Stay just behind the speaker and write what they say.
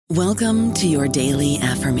Welcome to your daily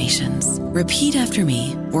affirmations. Repeat after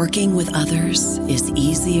me. Working with others is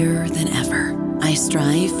easier than ever. I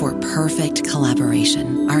strive for perfect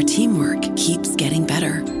collaboration. Our teamwork keeps getting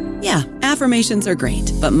better. Yeah, affirmations are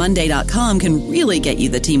great, but Monday.com can really get you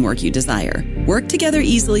the teamwork you desire. Work together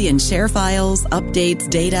easily and share files, updates,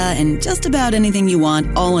 data, and just about anything you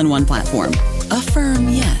want all in one platform. Affirm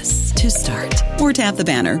yes to start, or tap the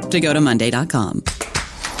banner to go to Monday.com.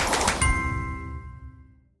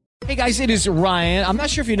 Hey guys, it is Ryan. I'm not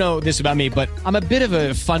sure if you know this about me, but I'm a bit of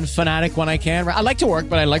a fun fanatic when I can. I like to work,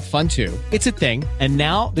 but I like fun too. It's a thing. And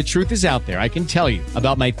now the truth is out there. I can tell you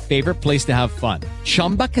about my favorite place to have fun.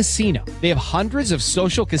 Chumba Casino. They have hundreds of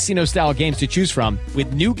social casino style games to choose from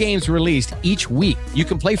with new games released each week. You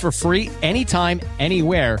can play for free anytime,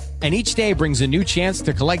 anywhere. And each day brings a new chance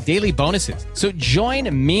to collect daily bonuses. So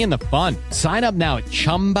join me in the fun. Sign up now at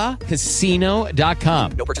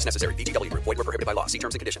ChumbaCasino.com. No purchase necessary. VGW Group. Void where prohibited by law. See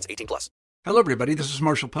terms and conditions. 18+. Hello, everybody. This is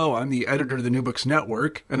Marshall Poe. I'm the editor of the New Books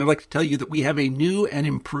Network, and I'd like to tell you that we have a new and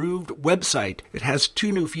improved website. It has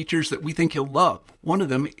two new features that we think you'll love. One of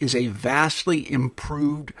them is a vastly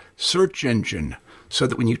improved search engine, so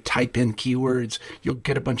that when you type in keywords, you'll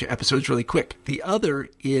get a bunch of episodes really quick. The other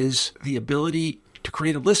is the ability to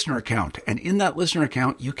create a listener account. And in that listener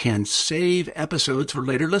account, you can save episodes for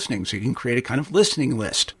later listening. So you can create a kind of listening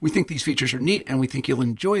list. We think these features are neat and we think you'll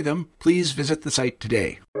enjoy them. Please visit the site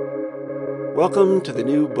today. Welcome to the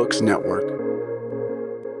New Books Network.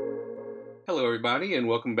 Hello, everybody, and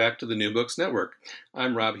welcome back to the New Books Network.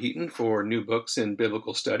 I'm Rob Heaton for New Books in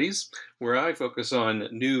Biblical Studies, where I focus on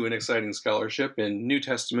new and exciting scholarship in New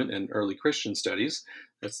Testament and early Christian studies.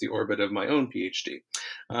 That's the orbit of my own PhD.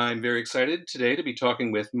 I'm very excited today to be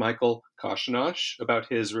talking with Michael Kochenash about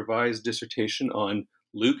his revised dissertation on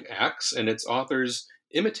Luke Acts and its author's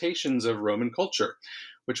imitations of Roman culture,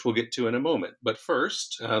 which we'll get to in a moment. But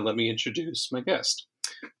first, let me introduce my guest.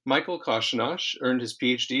 Michael Kochenash earned his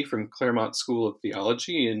PhD from Claremont School of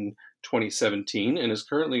Theology in 2017 and is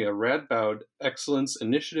currently a Radboud Excellence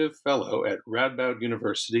Initiative Fellow at Radboud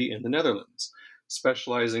University in the Netherlands,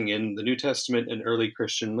 specializing in the New Testament and early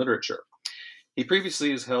Christian literature. He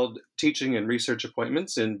previously has held teaching and research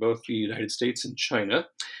appointments in both the United States and China.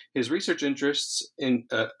 His research interprets,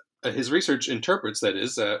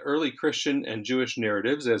 early Christian and Jewish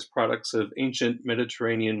narratives as products of ancient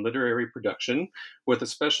Mediterranean literary production, with a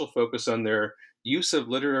special focus on their use of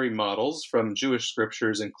literary models from Jewish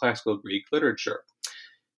scriptures and classical Greek literature.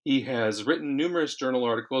 He has written numerous journal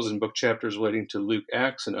articles and book chapters relating to Luke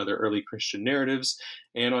Acts and other early Christian narratives.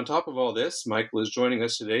 And on top of all this, Michael is joining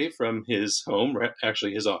us today from his home,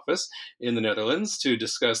 actually his office, in the Netherlands to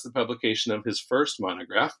discuss the publication of his first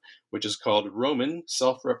monograph, which is called Roman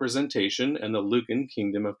Self-Representation and the Lucan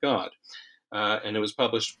Kingdom of God. And it was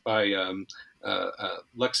published by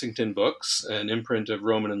Lexington Books, an imprint of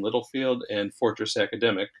Rowman and Littlefield, and Fortress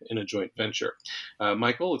Academic in a joint venture.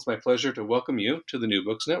 Michael, it's my pleasure to welcome you to the New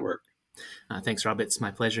Books Network. Thanks, Rob. It's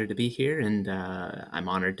my pleasure to be here, and I'm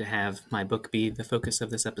honored to have my book be the focus of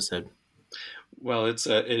this episode. Well,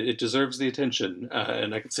 it deserves the attention,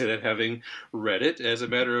 and I can say that having read it. As a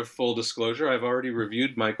matter of full disclosure, I've already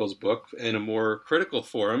reviewed Michael's book in a more critical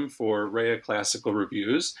forum for Rhea Classical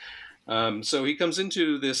Reviews. So he comes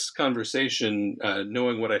into this conversation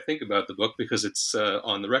knowing what I think about the book because it's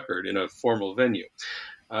on the record in a formal venue.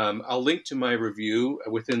 I'll link to my review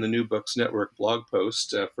within the New Books Network blog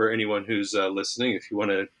post for anyone who's listening, if you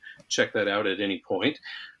want to check that out at any point.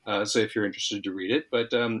 So if you're interested to read it.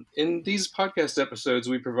 But in these podcast episodes,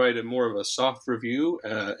 we provide more of a soft review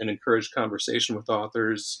and encourage conversation with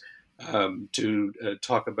authors to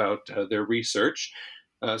talk about their research.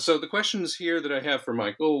 So the questions here that I have for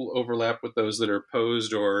Michael overlap with those that are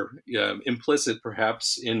posed or implicit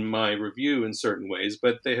perhaps in my review in certain ways,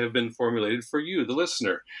 but they have been formulated for you, the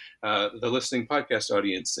listener, the listening podcast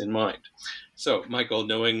audience in mind. So Michael,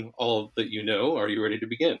 knowing all that you know, are you ready to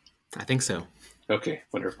begin? I think so. Okay,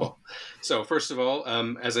 wonderful. So first of all,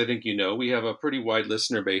 as I think you know, we have a pretty wide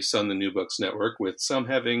listener base on the New Books Network, with some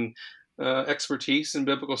having expertise in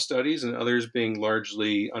biblical studies and others being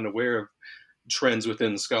largely unaware of trends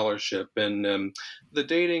within scholarship. And the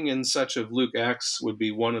dating and such of Luke Acts would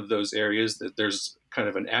be one of those areas that there's kind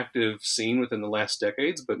of an active scene within the last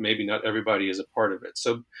decades, but maybe not everybody is a part of it.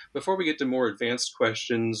 So before we get to more advanced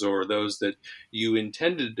questions or those that you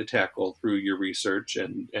intended to tackle through your research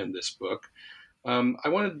and this book, I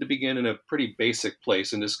wanted to begin in a pretty basic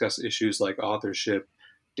place and discuss issues like authorship,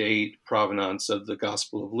 date, provenance of the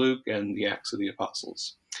Gospel of Luke, and the Acts of the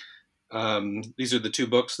Apostles. These are the two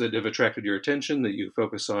books that have attracted your attention, that you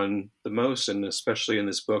focus on the most, and especially in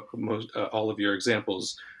this book, all of your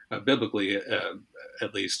examples biblically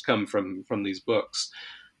at least, come from these books.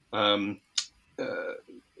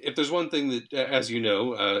 If there's one thing that, as you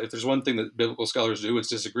know, if there's one thing that biblical scholars do, it's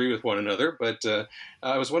disagree with one another. But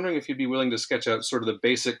I was wondering if you'd be willing to sketch out sort of the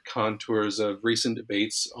basic contours of recent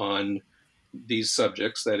debates on these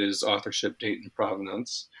subjects, that is, authorship, date, and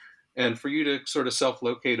provenance, and for you to sort of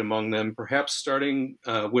self-locate among them, perhaps starting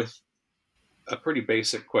with a pretty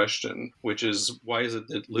basic question, which is, why is it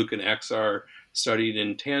that Luke and Acts are studied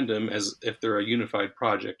in tandem as if they're a unified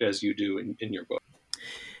project, as you do in your book?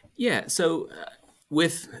 Yeah, so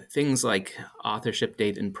with things like authorship,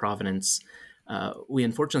 date, and provenance, we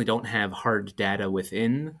unfortunately don't have hard data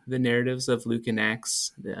within the narratives of Luke and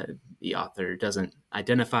Acts. The author doesn't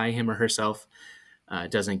identify him or herself,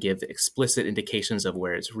 doesn't give explicit indications of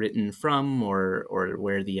where it's written from or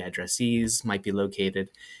where the addressees might be located.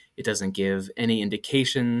 It doesn't give any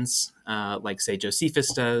indications, like, say,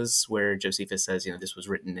 Josephus does, where Josephus says, this was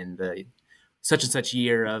written in the such and such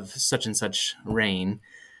year of such and such reign.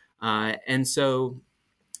 And so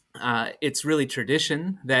it's really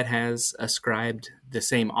tradition that has ascribed the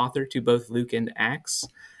same author to both Luke and Acts.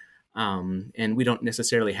 And we don't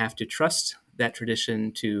necessarily have to trust that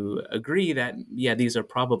tradition to agree that, these are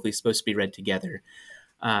probably supposed to be read together.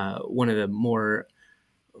 One of the more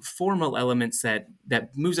formal elements that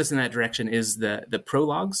moves us in that direction is the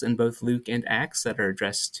prologues in both Luke and Acts that are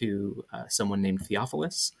addressed to someone named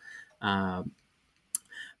Theophilus.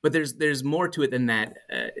 But there's more to it than that.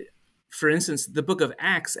 For instance, the book of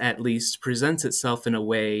Acts, at least, presents itself in a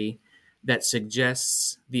way that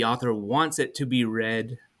suggests the author wants it to be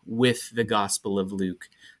read with the Gospel of Luke.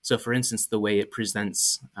 So, for instance, the way it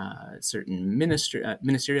presents certain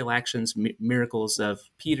ministerial actions, miracles of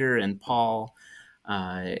Peter and Paul,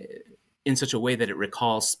 in such a way that it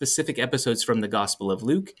recalls specific episodes from the Gospel of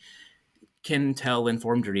Luke, can tell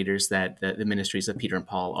informed readers that the ministries of Peter and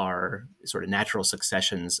Paul are sort of natural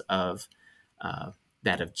successions of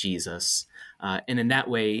that of Jesus. And in that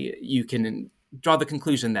way, you can draw the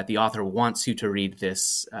conclusion that the author wants you to read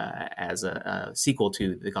this as a sequel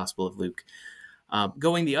to the Gospel of Luke.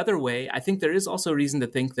 Going the other way, I think there is also reason to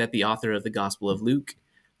think that the author of the Gospel of Luke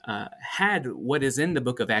had what is in the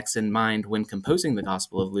book of Acts in mind when composing the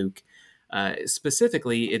Gospel of Luke.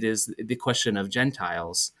 Specifically, it is the question of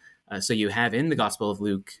Gentiles. So you have in the Gospel of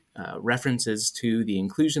Luke references to the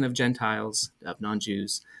inclusion of Gentiles, of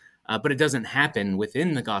non-Jews, but it doesn't happen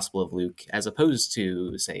within the Gospel of Luke, as opposed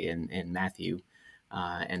to, say, in Matthew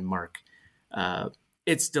and Mark.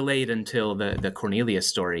 It's delayed until the Cornelius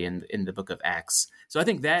story in the book of Acts. So I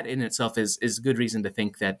think that in itself is good reason to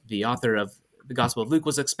think that the author of the Gospel of Luke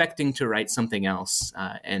was expecting to write something else.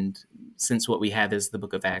 And since what we have is the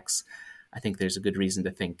book of Acts, I think there's a good reason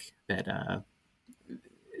to think that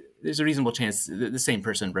there's a reasonable chance that the same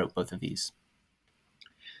person wrote both of these.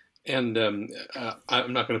 And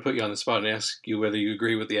I'm not going to put you on the spot and ask you whether you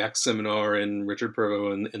agree with the Acts Seminar and Richard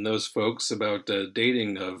Pervo and those folks about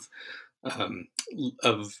dating of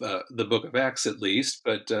the book of Acts, at least.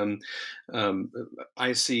 But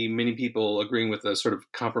I see many people agreeing with a sort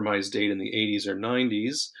of compromise date in the 80s or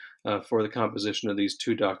 90s for the composition of these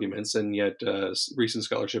two documents. And yet recent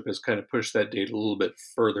scholarship has kind of pushed that date a little bit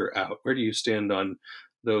further out. Where do you stand on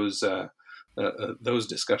those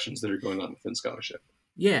discussions that are going on within scholarship?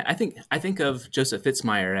 Yeah, I think of Joseph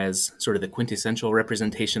Fitzmyer as sort of the quintessential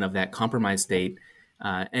representation of that compromise date.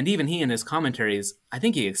 And even he in his commentaries, I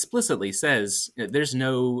think he explicitly says there's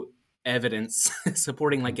no evidence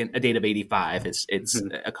supporting like a date of 85. It's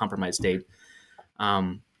a compromise date.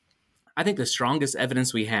 I think the strongest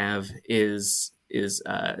evidence we have is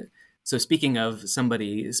so speaking of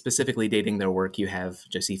somebody specifically dating their work, you have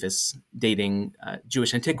Josephus dating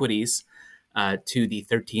Jewish antiquities to the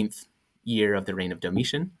 13th year of the reign of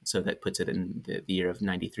Domitian. So that puts it in the year of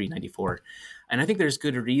 93, 94. And I think there's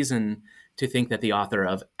good reason to think that the author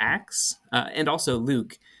of Acts and also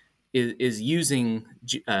Luke is using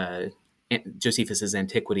Josephus's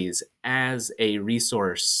antiquities as a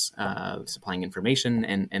resource, supplying information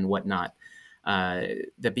and whatnot,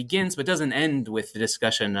 that begins but doesn't end with the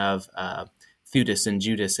discussion of Theudas and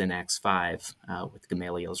Judas in Acts 5, with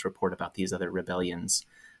Gamaliel's report about these other rebellions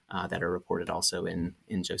that are reported also in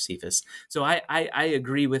Josephus. So I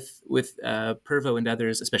agree with Pervo and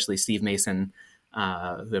others, especially Steve Mason, who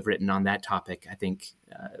have written on that topic. I think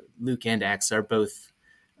Luke and Acts are both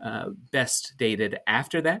best dated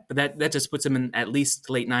after that, but that just puts them in at least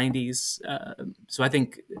late 90s. So I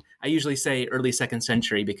think I usually say early 2nd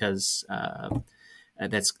century because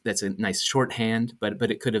that's a nice shorthand,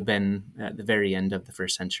 but it could have been at the very end of the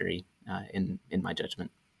 1st century in my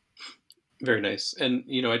judgment. Very nice. And,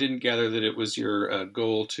 I didn't gather that it was your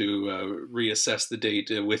goal to reassess the date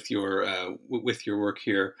with your work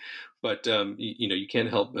here, but you can't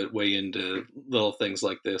help but weigh into little things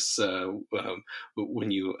like this when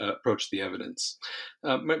you approach the evidence.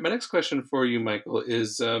 My next question for you, Michael,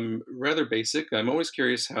 is rather basic. I'm always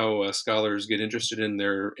curious how scholars get interested in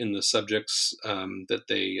the subjects that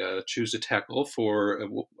they choose to tackle for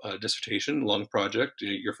a dissertation, long project,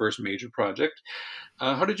 your first major project.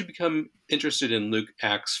 How did you become interested in Luke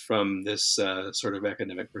Acts from this sort of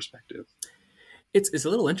academic perspective? It's a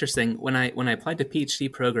little interesting. When I applied to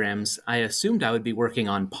PhD programs, I assumed I would be working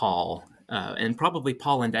on Paul, and probably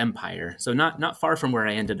Paul and Empire. So not far from where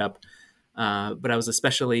I ended up. But I was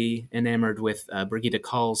especially enamored with Brigitte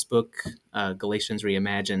Kahl's book, Galatians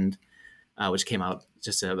Reimagined, which came out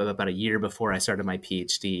just about a year before I started my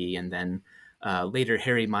PhD, and then later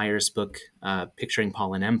Harry Meyer's book, Picturing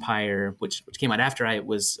Paul and Empire, which came out after I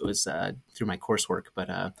was through my coursework.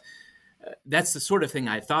 But that's the sort of thing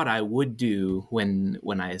I thought I would do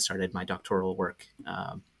when I started my doctoral work.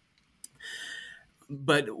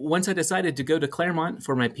 But once I decided to go to Claremont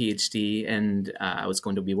for my PhD, and I was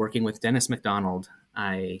going to be working with Dennis MacDonald,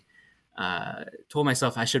 I told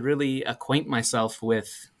myself I should really acquaint myself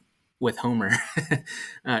with Homer.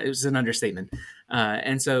 It was an understatement.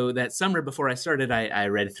 And so that summer before I started, I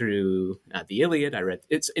read through the Iliad.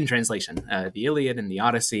 It's in translation, the Iliad and the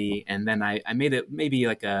Odyssey. And then I made it maybe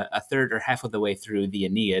like a third or half of the way through the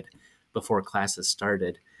Aeneid before classes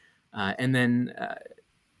started. And then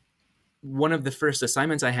one of the first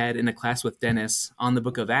assignments I had in a class with Dennis on the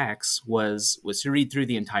book of Acts was to read through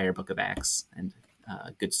the entire book of Acts. And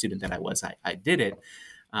good student that I was, I did it.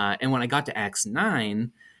 And when I got to Acts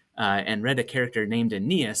 9, and read a character named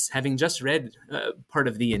Aeneas, having just read part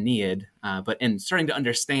of the Aeneid, and starting to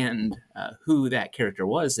understand who that character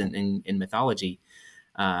was in mythology,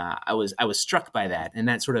 I was struck by that, and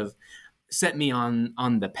that sort of set me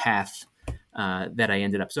on the path that I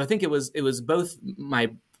ended up. So I think it was both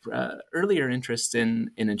my earlier interest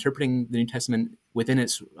in interpreting the New Testament within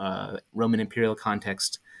its Roman imperial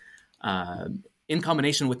context, in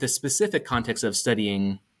combination with the specific context of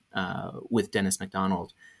studying with Dennis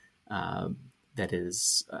MacDonald. That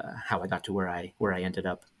is how I got to where I ended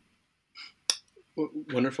up.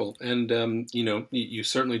 Wonderful. And, you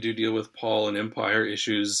certainly do deal with Paul and Empire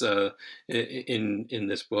issues in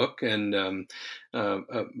this book. And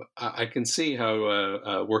I can see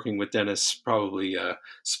how working with Dennis probably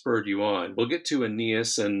spurred you on. We'll get to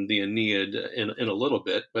Aeneas and the Aeneid in a little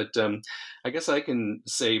bit. But I guess I can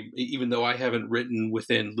say, even though I haven't written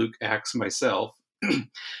within Luke Acts myself,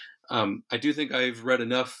 I do think I've read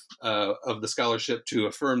enough of the scholarship to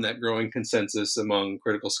affirm that growing consensus among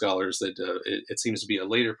critical scholars that it seems to be a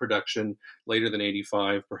later production, later than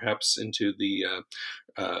 85, perhaps into the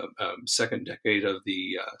second decade of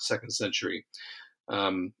the second century.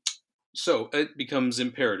 So it becomes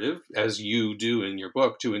imperative, as you do in your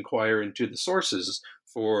book, to inquire into the sources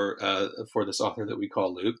for this author that we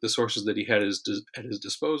call Luke, the sources that he had at his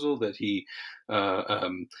disposal, that he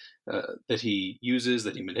uses,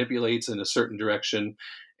 that he manipulates in a certain direction.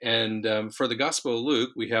 And for the Gospel of Luke,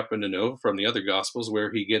 we happen to know from the other Gospels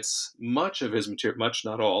where he gets much of his material, much,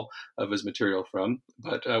 not all, of his material from.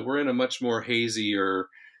 But we're in a much more hazy or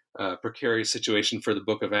precarious situation for the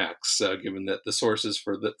Book of Acts, given that the sources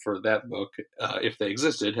for that book, if they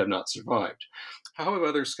existed, have not survived. How have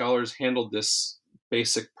other scholars handled this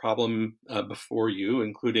basic problem before you,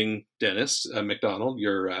 including Dennis MacDonald,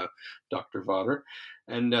 your Dr. Votter?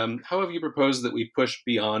 And how have you proposed that we push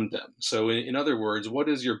beyond them? So in other words, what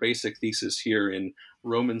is your basic thesis here in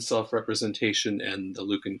Roman self-representation and the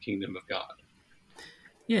Lucan kingdom of God?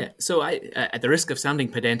 Yeah, so I, at the risk of sounding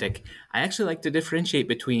pedantic, I actually like to differentiate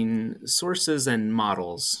between sources and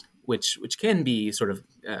models, which can be sort of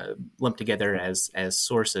lumped together as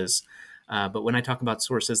sources. But when I talk about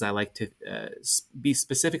sources, I like to be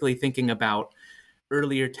specifically thinking about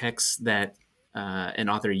earlier texts that an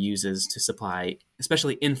author uses to supply,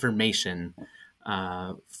 especially information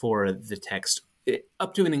for the text,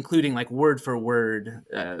 up to and including like word for word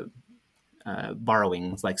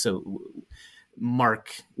borrowings. Like, so Mark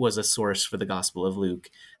was a source for the Gospel of Luke,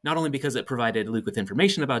 not only because it provided Luke with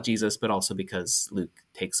information about Jesus, but also because Luke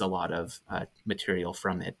takes a lot of material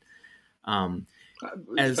from it.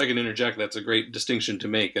 If I can interject, that's a great distinction to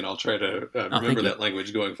make, and I'll try to remember that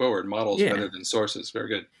language going forward. Models rather than sources. Very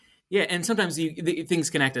good. Yeah, and sometimes things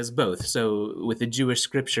can act as both. So with the Jewish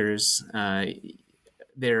scriptures,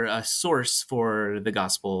 they're a source for the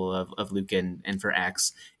Gospel of Luke and for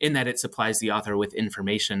Acts, in that it supplies the author with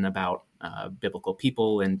information about biblical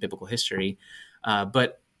people and biblical history.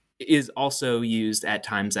 But is also used at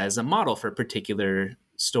times as a model for particular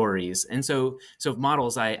stories. And so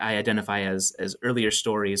models I identify as earlier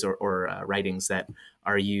stories or writings that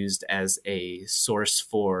are used as a source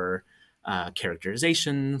for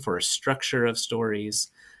characterization, for a structure of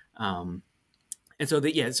stories. And so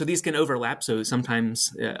so these can overlap. So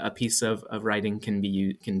sometimes a piece of writing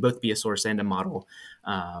can both be a source and a model.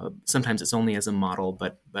 Sometimes it's only as a model,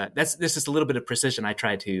 but that's just a little bit of precision I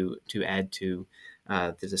try to add to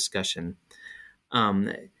the discussion.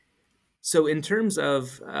 So in terms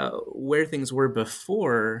of where things were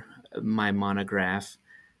before my monograph,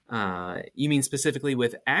 you mean specifically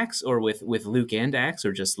with Acts or with Luke and Acts,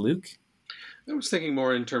 or just Luke? I was thinking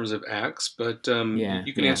more in terms of Acts, but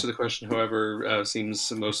you can answer the question however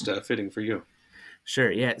seems most fitting for you.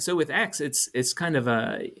 Sure. Yeah. So with Acts, it's kind of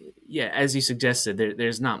as you suggested,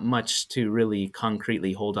 there's not much to really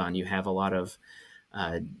concretely hold on. You have a lot of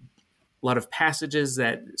passages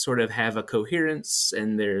that sort of have a coherence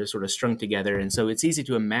and they're sort of strung together, and so it's easy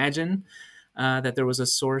to imagine that there was a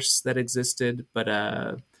source that existed,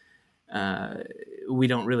 but we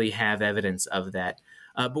don't really have evidence of that.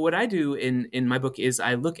 But what I do in my book is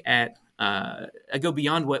I look at, I go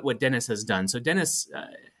beyond what Dennis has done. So Dennis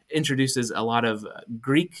introduces a lot of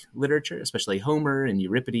Greek literature, especially Homer and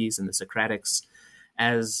Euripides and the Socratics,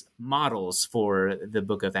 as models for the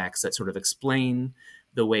book of Acts that sort of explain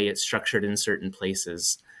the way it's structured in certain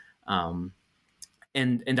places. And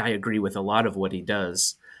I agree with a lot of what he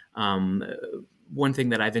does. One thing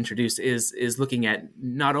that I've introduced is looking at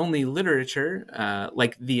not only literature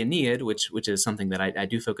like the Aeneid, which is something that I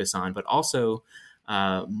do focus on, but also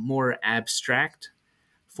more abstract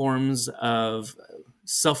forms of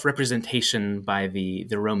self-representation by the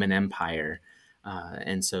Roman Empire.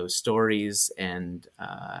 And so stories and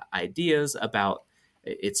ideas about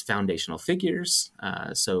its foundational figures.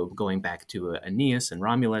 So going back to Aeneas and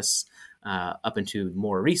Romulus up into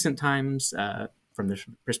more recent times, from the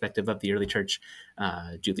perspective of the early church,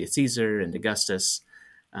 Julius Caesar and Augustus,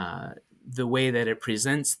 the way that it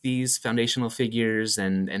presents these foundational figures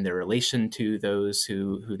and their relation to those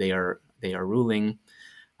who they are ruling,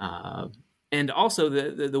 and also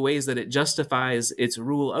the ways that it justifies its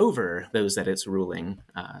rule over those that it's ruling.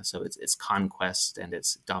 So its conquest and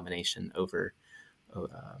its domination over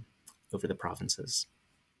the provinces.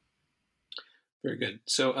 Very good.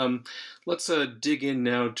 So let's dig in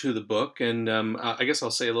now to the book, and I guess I'll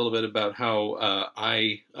say a little bit about how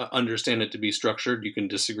I understand it to be structured. You can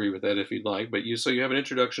disagree with that if you'd like, but you have an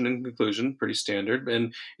introduction and conclusion, pretty standard,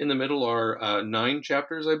 and in the middle are 9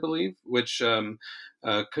 chapters, I believe, which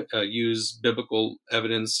use biblical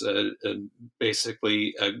evidence,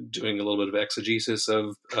 basically doing a little bit of exegesis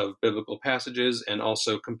of biblical passages, and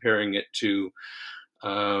also comparing it to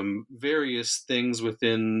various things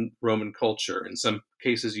within Roman culture. In some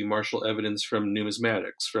cases, you marshal evidence from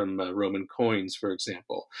numismatics, from Roman coins, for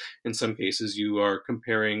example. In some cases, you are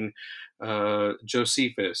comparing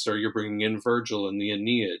Josephus, or you're bringing in Virgil and the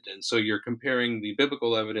Aeneid. And so you're comparing the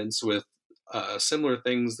biblical evidence with similar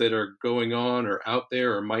things that are going on or out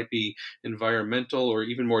there, or might be environmental or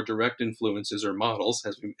even more direct influences or models,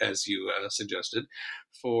 as you suggested,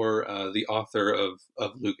 for the author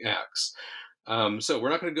of Luke Acts. So we're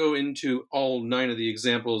not going to go into all 9 of the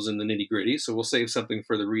examples in the nitty-gritty, so we'll save something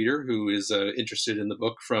for the reader who is interested in the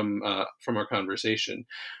book from our conversation.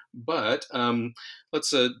 But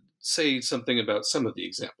let's say something about some of the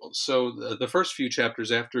examples. So the first few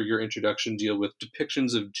chapters after your introduction deal with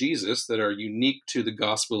depictions of Jesus that are unique to the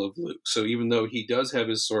Gospel of Luke. So even though he does have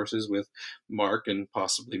his sources with Mark and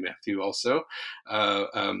possibly Matthew also,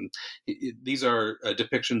 these are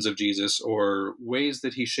depictions of Jesus, or ways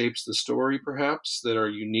that he shapes the story, perhaps, that are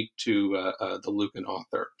unique to the Lucan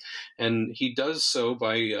author. And he does so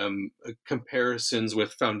by comparisons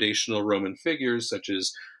with foundational Roman figures such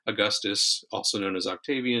as Augustus, also known as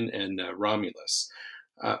Octavian, and Romulus.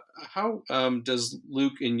 How does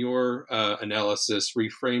Luke, in your analysis,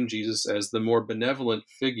 reframe Jesus as the more benevolent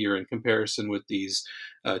figure in comparison with these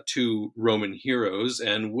 2 Roman heroes?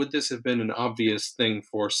 And would this have been an obvious thing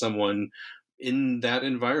for someone in that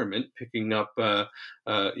environment, picking up, not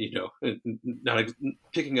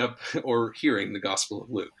picking up or hearing the Gospel of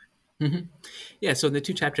Luke? Mm-hmm. Yeah. So in the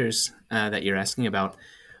 2 chapters that you're asking about,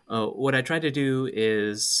 what I try to do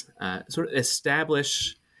is sort of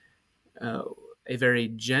establish a very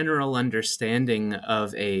general understanding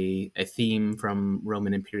of a theme from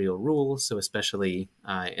Roman imperial rule. So especially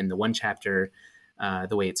in the 1 chapter,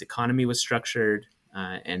 the way its economy was structured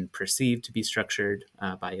and perceived to be structured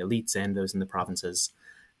by elites and those in the provinces.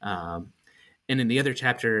 And in the other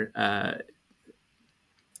chapter,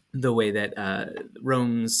 the way that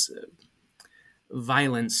Rome's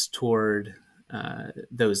violence toward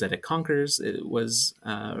those that it conquers. It was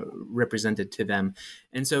represented to them.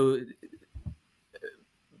 And so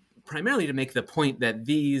primarily to make the point that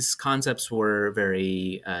these concepts were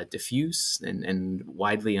very diffuse and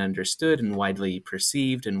widely understood and widely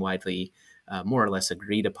perceived and widely more or less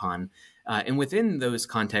agreed upon. And within those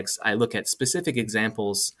contexts, I look at specific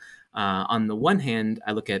examples. On the one hand,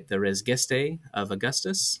 I look at the Res Gestae of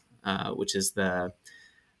Augustus, which is the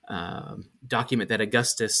document that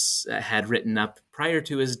Augustus had written up prior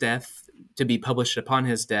to his death to be published upon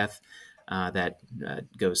his death, that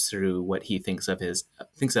goes through what he thinks of as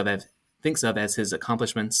his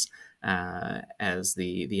accomplishments as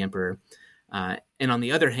the emperor. And on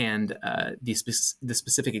the other hand, the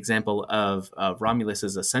specific example of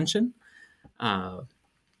Romulus's ascension,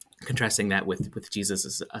 contrasting that with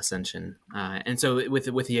Jesus' ascension. And so with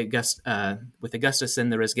Augustus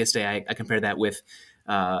and the Res Gestae, I compare that with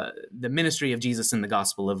the ministry of Jesus in the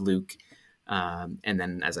Gospel of Luke. And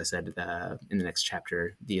then, as I said in the next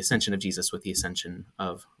chapter, the ascension of Jesus with the ascension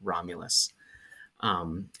of Romulus.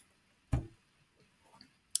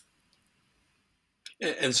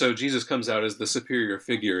 And so Jesus comes out as the superior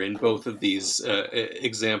figure in both of these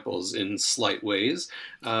examples in slight ways.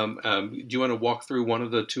 Do you want to walk through one of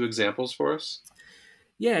the two examples for us?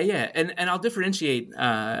 Yeah. And I'll differentiate.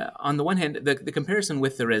 On the one hand, the comparison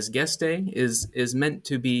with the Res Gestae is meant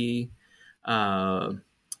to be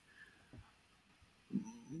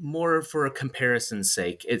more for a comparison's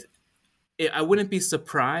sake. I wouldn't be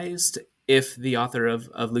surprised if the author of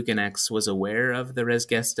Lukan Acts was aware of the Res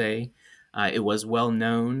Gestae. It was well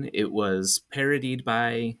known. It was parodied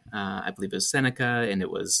by, I believe it was Seneca, and it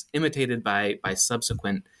was imitated by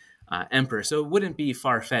subsequent emperors. So it wouldn't be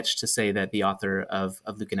far-fetched to say that the author of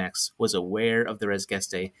Lukan Acts was aware of the Res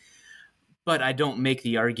Gestae. But I don't make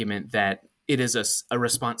the argument that it is a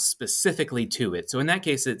response specifically to it. So in that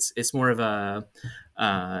case, it's more of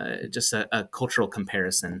just a cultural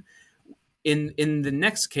comparison. In the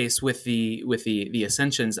next case with the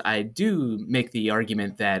ascensions, I do make the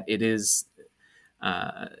argument that it is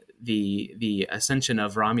the ascension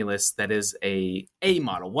of Romulus that is a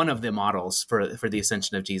model, one of the models for the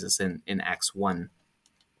ascension of Jesus in Acts 1.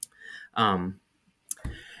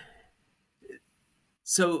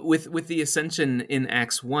 So with the ascension in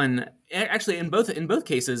Acts 1, actually in both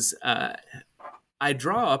cases, I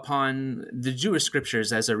draw upon the Jewish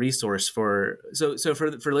scriptures as a resource for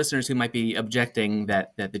listeners who might be objecting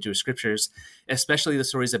that the Jewish scriptures, especially the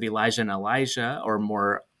stories of Elijah and Elisha, are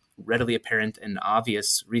more readily apparent and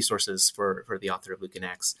obvious resources for the author of Lukan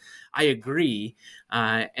Acts. I agree,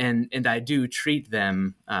 and I do treat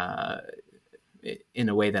them in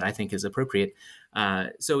a way that I think is appropriate.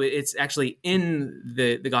 So it's actually in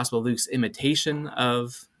the Gospel of Luke's imitation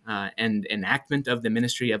of and enactment of the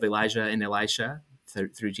ministry of Elijah and Elisha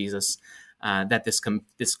through Jesus, that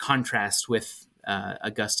this contrast with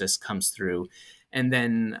Augustus comes through. And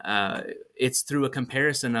then it's through a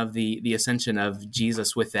comparison of the ascension of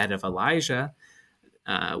Jesus with that of Elijah,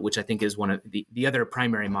 which I think is one of the other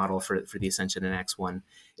primary model for the ascension in Acts 1.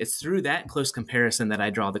 It's through that close comparison that I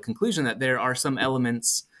draw the conclusion that there are some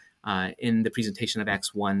elements in the presentation of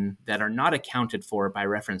Acts 1 that are not accounted for by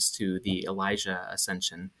reference to the Elijah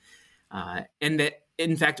ascension, and that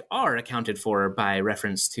in fact are accounted for by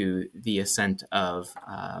reference to the ascent of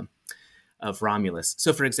Romulus.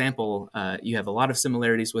 So, for example, you have a lot of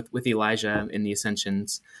similarities with Elijah in the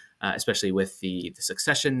ascensions, especially with the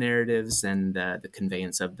succession narratives and the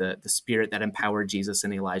conveyance of the spirit that empowered Jesus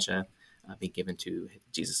and Elijah being given to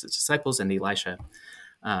Jesus' disciples and Elisha.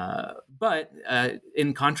 But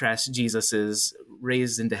in contrast, Jesus is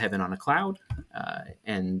raised into heaven on a cloud,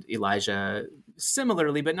 and Elijah,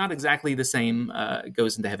 similarly, but not exactly the same,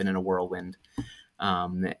 goes into heaven in a whirlwind.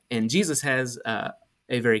 And Jesus has a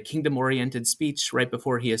very kingdom-oriented speech right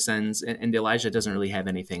before he ascends, and Elijah doesn't really have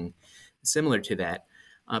anything similar to that.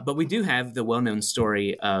 But we do have the well-known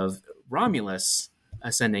story of Romulus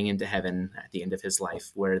ascending into heaven at the end of his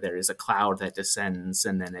life, where there is a cloud that descends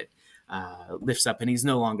and then it lifts up and he's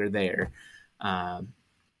no longer there. And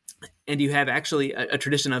you have actually a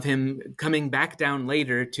tradition of him coming back down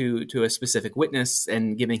later to a specific witness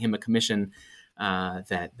and giving him a commission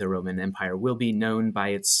that the Roman Empire will be known by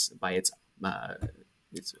its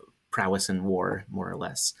prowess in war, more or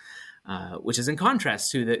less, which is in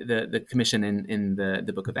contrast to the commission in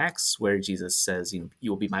the book of Acts, where Jesus says, you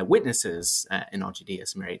will be my witnesses in all Judea,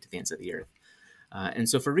 Samaria, to the ends of the earth. And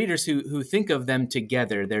so for readers who think of them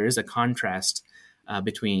together, there is a contrast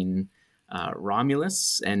between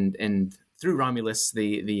Romulus and through Romulus,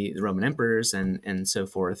 the Roman emperors and so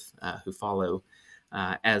forth who follow,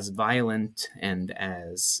 as violent and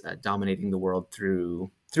as dominating the world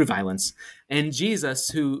through violence, and Jesus,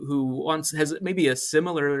 who has maybe a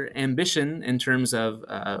similar ambition in terms of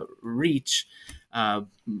reach,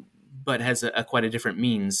 but has quite a different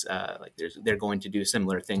means. Like they're going to do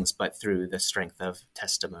similar things, but through the strength of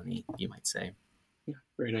testimony, you might say. Yeah,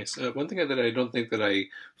 very nice. One thing that I don't think that I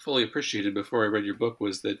fully appreciated before I read your book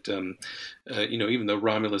was that, even though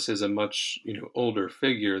Romulus is a much, older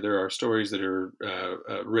figure, there are stories that are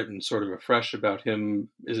written sort of afresh about him.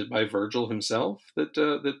 Is it by Virgil himself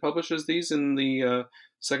that publishes these in the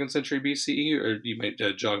 2nd century BCE? Or you might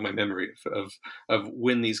jog my memory of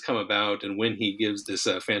when these come about and when he gives this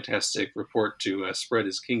fantastic report to spread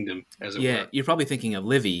his kingdom, as it were. Yeah, you're probably thinking of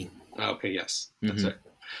Livy. Okay, yes, that's right.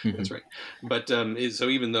 That's right. But so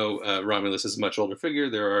even though Romulus is a much older figure,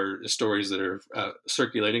 there are stories that are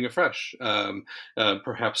circulating afresh,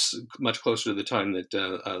 perhaps much closer to the time that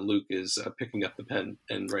Luke is picking up the pen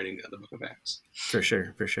and writing the Book of Acts. For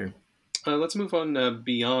sure. Let's move on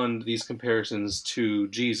beyond these comparisons to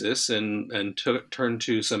Jesus and turn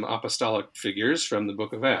to some apostolic figures from the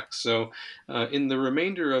Book of Acts. So, in the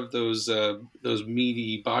remainder of those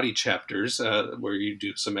meaty body chapters, where you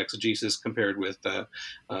do some exegesis compared with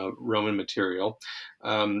Roman material,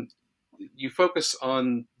 you focus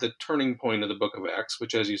on the turning point of the Book of Acts,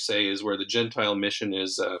 which, as you say, is where the Gentile mission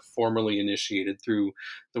is formally initiated through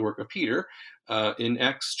the work of Peter. In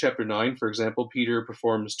Acts chapter 9, for example, Peter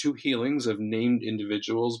performs 2 healings of named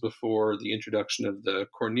individuals before the introduction of the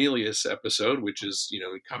Cornelius episode, which is,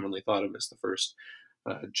 commonly thought of as the first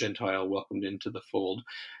Gentile welcomed into the fold.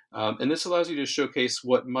 And this allows you to showcase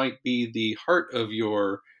what might be the heart of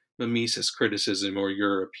your mimesis criticism or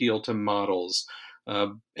your appeal to models.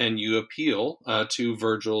 And you appeal to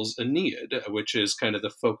Virgil's Aeneid, which is kind of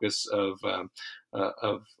the focus of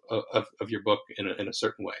your book in a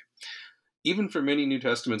certain way. Even for many New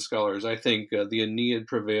Testament scholars, I think the Aeneid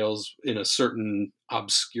prevails in a certain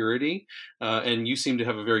obscurity, and you seem to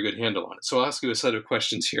have a very good handle on it. So I'll ask you a set of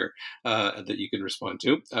questions here that you can respond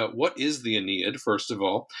to. What is the Aeneid, first of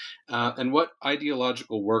all? And what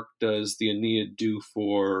ideological work does the Aeneid do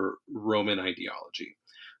for Roman ideology?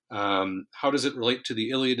 How does it relate to the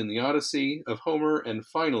Iliad and the Odyssey of Homer? And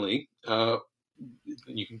finally,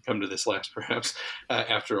 you can come to this last perhaps,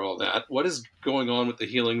 after all that, what is going on with the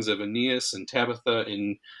healings of Aeneas and Tabitha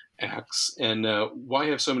in Acts? And why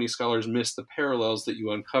have so many scholars missed the parallels that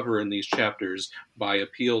you uncover in these chapters by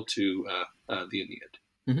appeal to the Aeneid?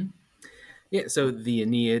 Mm-hmm. Yeah, so the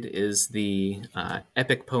Aeneid is the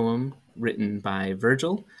epic poem written by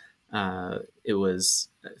Virgil. It was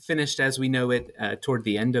finished as we know it toward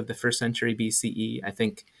the end of the 1st century BCE. I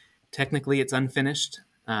think technically it's unfinished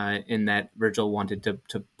in that Virgil wanted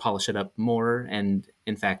to polish it up more, and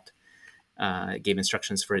in fact gave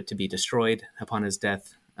instructions for it to be destroyed upon his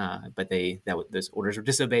death, but those orders were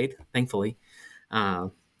disobeyed, thankfully.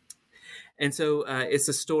 And so it's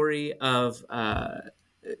a story of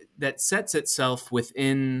that sets itself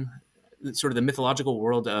within sort of the mythological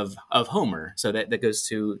world of Homer. So that goes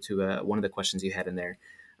to one of the questions you had in there,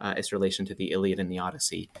 its relation to the Iliad and the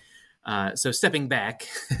Odyssey. So stepping back,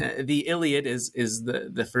 the Iliad is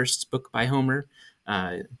the first book by Homer.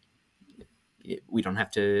 We don't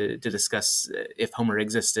have to discuss if Homer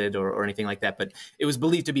existed or anything like that, but it was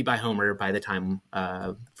believed to be by Homer by the time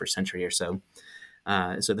first century or so.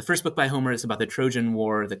 So the first book by Homer is about the Trojan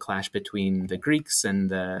War, the clash between the Greeks and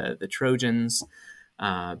the Trojans,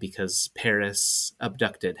 because Paris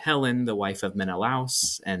abducted Helen, the wife of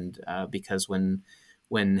Menelaus, and because when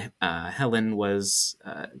Helen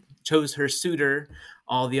chose her suitor,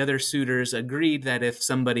 all the other suitors agreed that if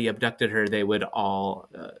somebody abducted her, they would all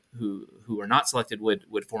who were not selected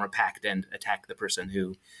would form a pact and attack the person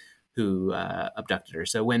who abducted her.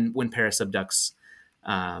 So when Paris abducts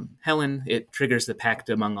Helen, it triggers the pact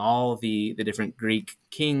among all the different Greek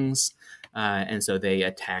kings, and so they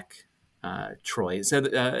attack Troy. So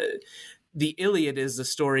the Iliad is the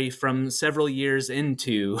story from several years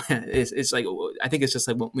into. It's like, I think it's just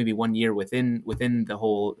like maybe 1 year within the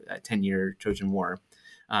whole 10-year Trojan War,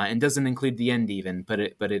 and doesn't include the end even, but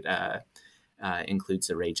it includes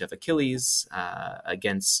the rage of Achilles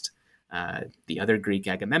against the other Greek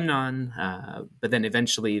Agamemnon, but then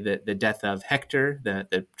eventually the death of Hector,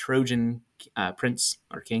 the Trojan prince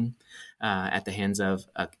or king, at the hands of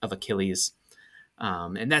Achilles,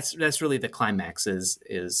 and that's really the climax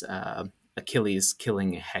is Achilles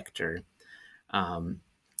killing Hector.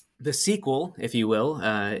 The sequel, if you will,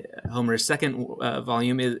 Homer's second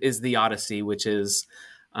volume is the Odyssey, which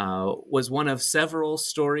was one of several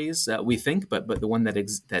stories we think, but the one that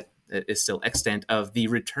is still extant of the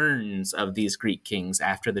returns of these Greek kings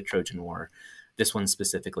after the Trojan War. this one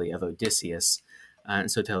specifically of Odysseus.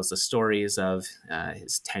 And so it tells the stories of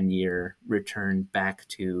his 10-year return back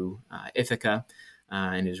to Ithaca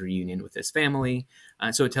and his reunion with his family.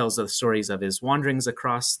 So it tells the stories of his wanderings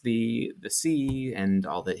across the sea and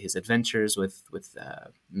all his adventures with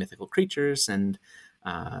mythical creatures and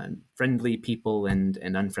friendly people and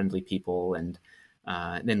unfriendly people. And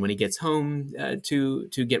then when he gets home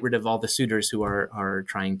to get rid of all the suitors who are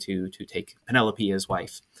trying to take Penelope as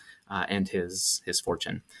wife and his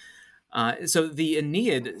fortune. So the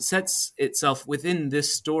Aeneid sets itself within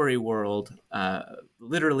this story world,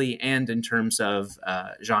 literally and in terms of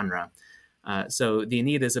genre. So the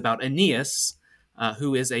Aeneid is about Aeneas,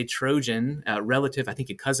 who is a Trojan relative, I think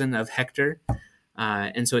a cousin of Hector.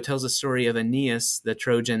 And so it tells the story of Aeneas, the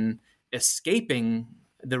Trojan, escaping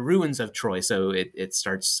the ruins of Troy. So it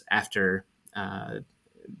starts after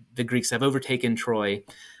the Greeks have overtaken Troy.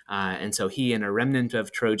 And so he and a remnant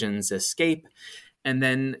of Trojans escape. And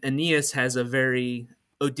then Aeneas has a very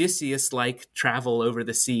Odysseus-like travel over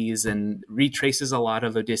the seas and retraces a lot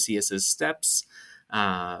of Odysseus's steps.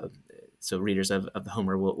 So readers of the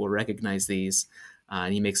Homer will recognize these.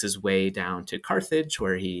 And he makes his way down to Carthage,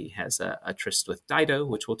 where he has a tryst with Dido,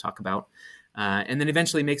 which we'll talk about. And then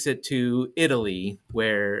eventually makes it to Italy,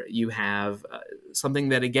 where you have something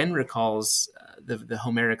that again recalls the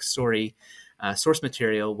Homeric story source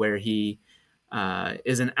material, where he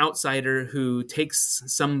is an outsider who takes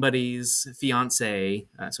somebody's fiancée,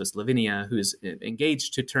 so it's Lavinia, who's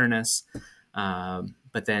engaged to Turnus,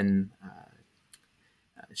 but then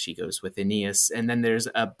she goes with Aeneas, and then there's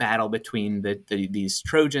a battle between these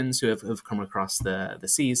Trojans who have come across the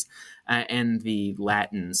seas and the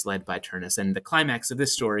Latins led by Turnus, and the climax of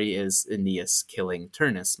this story is Aeneas killing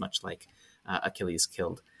Turnus, much like Achilles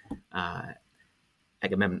killed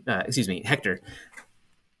Hector.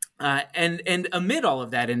 And amid all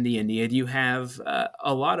of that in the Aeneid, you have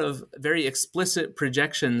a lot of very explicit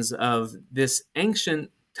projections of this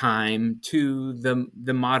ancient time to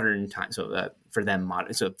the modern time. So for them,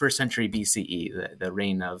 modern. So first century BCE, the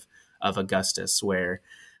reign of Augustus, where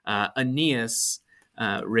Aeneas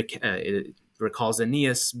recalls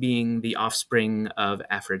Aeneas being the offspring of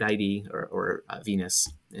Aphrodite or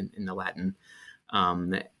Venus in the Latin,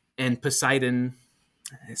 and Poseidon.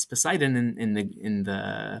 It's Poseidon in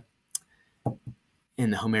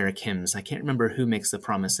the Homeric hymns. I can't remember who makes the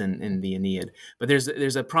promise in the Aeneid, but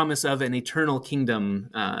there's a promise of an eternal kingdom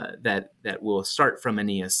that will start from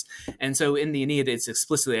Aeneas. And so in the Aeneid, it's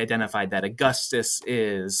explicitly identified that Augustus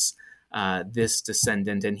is this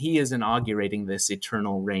descendant, and he is inaugurating this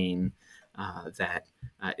eternal reign that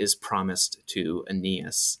is promised to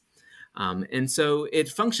Aeneas. And so it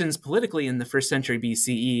functions politically in the first century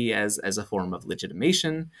BCE as a form of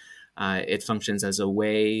legitimation. It functions as a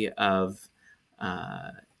way of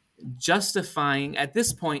justifying at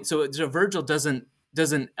this point. So Virgil doesn't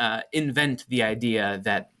invent the idea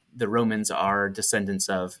that the Romans are descendants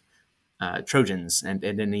of Trojans and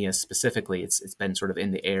Aeneas specifically. It's been sort of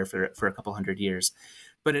in the air for a couple hundred years,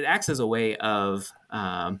 but it acts as a way of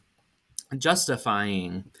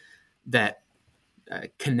justifying that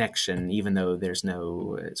connection, even though there's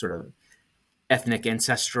no sort of ethnic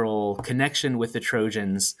ancestral connection with the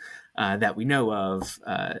Trojans that we know of.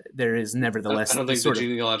 There is nevertheless. I don't think the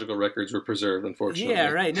genealogical records were preserved, unfortunately. Yeah,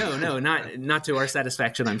 right. No, not to our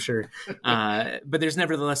satisfaction, I'm sure. But there's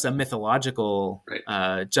nevertheless a mythological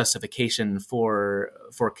justification for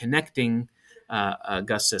connecting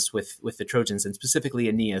Augustus with the Trojans, and specifically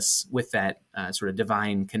Aeneas, with that sort of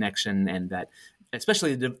divine connection, and that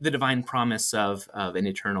especially the divine promise of an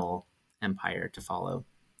eternal empire to follow.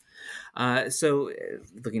 So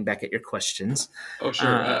looking back at your questions. Oh, sure.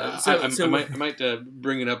 I might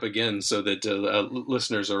bring it up again so that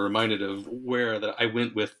listeners are reminded of where that I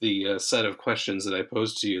went with the set of questions that I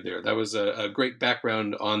posed to you there. That was a great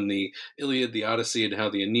background on the Iliad, the Odyssey, and how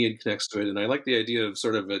the Aeneid connects to it. And I like the idea of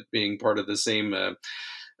sort of it being part of the same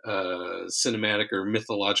cinematic or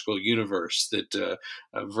mythological universe that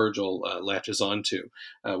Virgil latches onto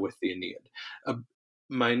with the Aeneid.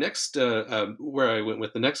 My next, where I went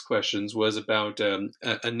with the next questions was about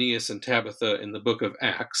Aeneas and Tabitha in the book of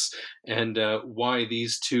Acts, and why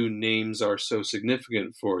these two names are so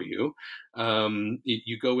significant for you.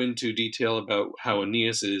 You go into detail about how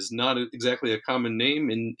Aeneas is not exactly a common name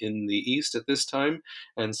in the East at this time,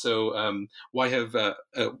 and so why have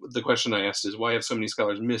the question I asked is why have so many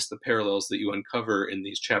scholars missed the parallels that you uncover in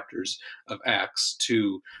these chapters of Acts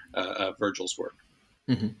to Virgil's work?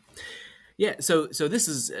 Mm-hmm. Yeah, so this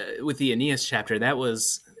is with the Aeneas chapter. That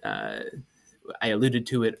was I alluded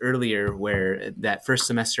to it earlier, where that first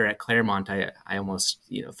semester at Claremont, I almost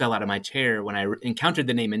fell out of my chair when I encountered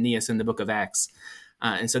the name Aeneas in the Book of Acts.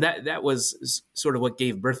 And so that was sort of what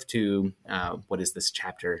gave birth to what is this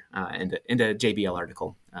chapter and a JBL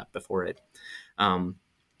article before it.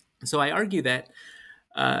 So I argue that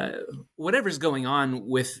whatever's going on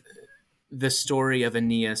with the story of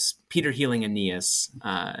Aeneas, Peter healing Aeneas,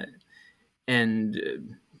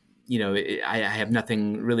 and I have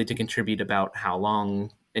nothing really to contribute about how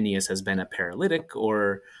long Aeneas has been a paralytic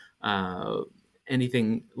or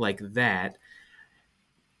anything like that.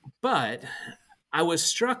 But I was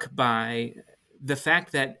struck by the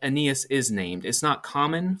fact that Aeneas is named. It's not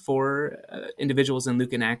common for individuals in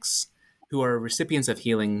Luke and Acts who are recipients of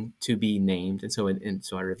healing to be named. And so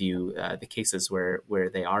I review the cases where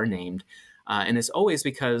they are named. And it's always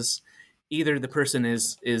because either the person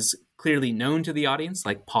is clearly known to the audience,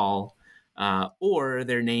 like Paul, or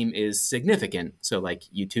their name is significant. So like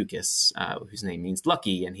Eutychus, whose name means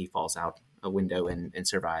lucky, and he falls out a window and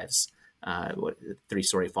survives.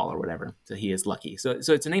 3-story fall or whatever. So he is lucky. So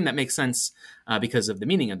it's a name that makes sense because of the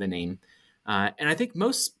meaning of the name. And I think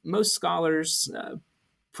most scholars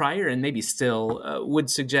prior and maybe still would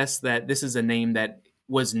suggest that this is a name that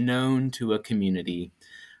was known to a community,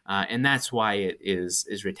 and that's why it is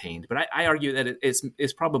retained. But I argue that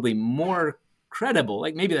it's probably more credible.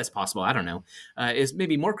 Like maybe that's possible. I don't know. It's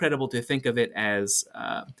maybe more credible to think of it as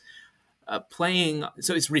playing.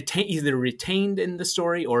 So it's either retained in the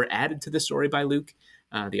story or added to the story by Luke,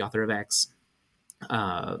 the author of Acts,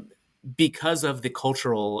 because of the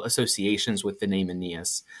cultural associations with the name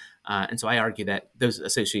Aeneas. And so I argue that those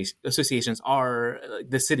associations are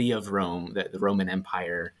the city of Rome, the Roman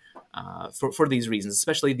Empire, for these reasons,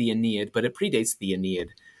 especially the Aeneid, but it predates the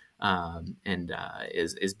Aeneid and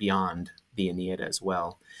is beyond the Aeneid as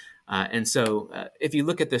well. And so if you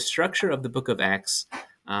look at the structure of the book of Acts,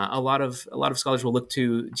 a lot of scholars will look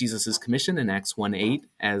to Jesus's commission in Acts 1:8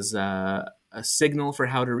 as a signal for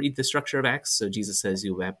how to read the structure of Acts. So Jesus says,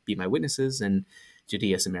 "You will be my witnesses in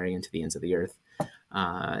Judea, Samaria, and to the ends of the earth."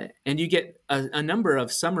 And you get a number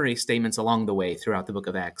of summary statements along the way throughout the book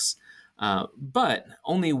of Acts. But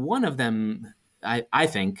only one of them, I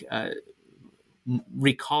think,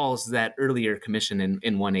 recalls that earlier commission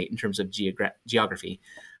in 1:8 in terms of geography.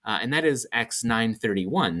 And that is Acts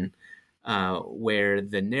 9:31, where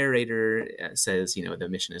the narrator says, the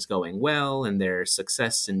mission is going well and there's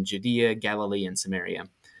success in Judea, Galilee, and Samaria.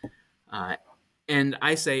 And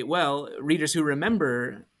I say, well, readers who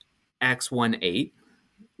remember Acts 1:8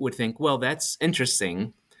 would think, well, that's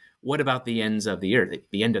interesting. What about the ends of the earth,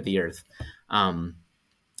 the end of the earth? And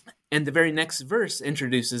the very next verse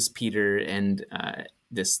introduces Peter and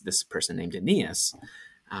this person named Aeneas.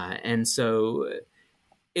 And so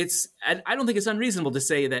I don't think it's unreasonable to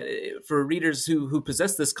say that for readers who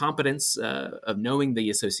possess this competence of knowing the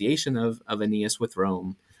association of Aeneas with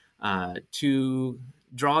Rome, to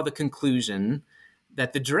draw the conclusion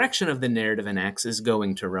that the direction of the narrative in Acts is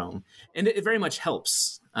going to Rome. And it very much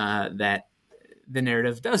helps that the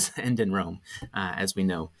narrative does end in Rome, as we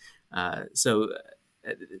know. So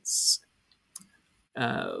it's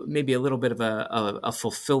maybe a little bit of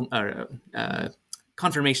a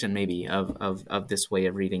confirmation maybe of this way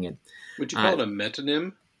of reading it. Would you call it a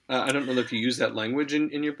metonym? I don't know if you use that language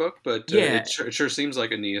in your book, but it sure seems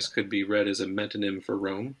like Aeneas could be read as a metonym for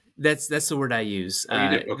Rome. That's the word I use.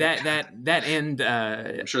 Okay. That and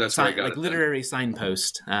I'm sure that's where I got like it, literary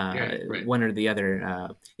signpost, right. one or the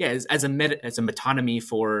other. As a metonymy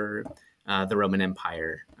for the Roman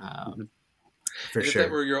Empire. For if sure.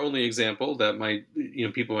 that were your only example, that might,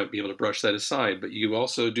 people might be able to brush that aside. But you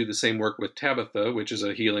also do the same work with Tabitha, which is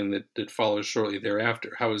a healing that follows shortly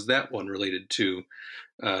thereafter. How is that one related to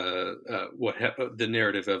the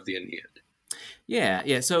narrative of the Aeneid?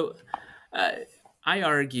 Yeah. So I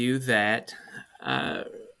argue that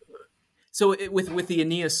with the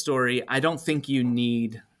Aeneas story, I don't think you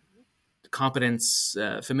need competence,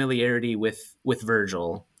 familiarity with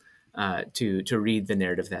Virgil to read the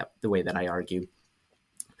narrative the way that I argue.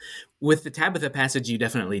 With the Tabitha passage, you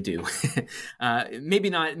definitely do. Maybe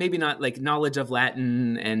not like knowledge of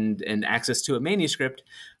Latin and access to a manuscript,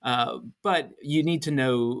 but you need to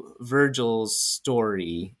know Virgil's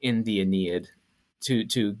story in the Aeneid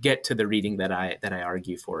to get to the reading that I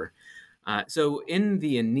argue for. So in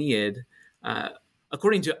the Aeneid,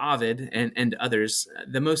 according to Ovid and others,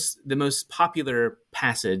 the most popular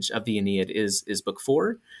passage of the Aeneid is Book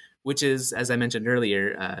 4, which is, as I mentioned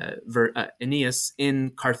earlier, Aeneas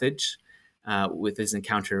in Carthage with his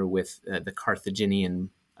encounter with the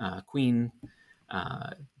Carthaginian queen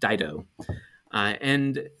Dido.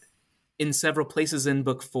 And In several places in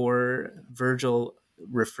Book 4, Virgil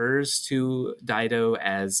refers to Dido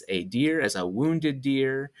as a deer, as a wounded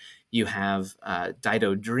deer. You have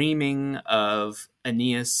Dido dreaming of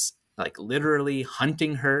Aeneas, like literally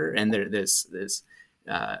hunting her, and there's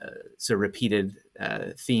sort of repeated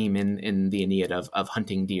theme in the Aeneid of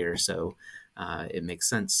hunting deer. So it makes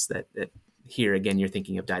sense that here again you're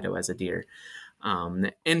thinking of Dido as a deer,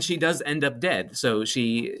 and she does end up dead. So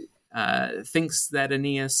she thinks that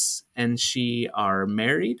Aeneas and she are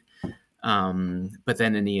married. But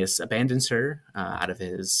then Aeneas abandons her out of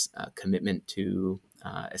his commitment to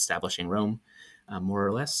establishing Rome, more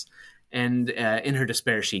or less. And in her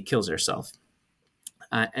despair, she kills herself.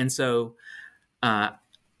 And so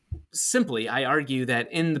simply, I argue that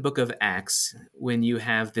in the book of Acts, when you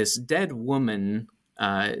have this dead woman,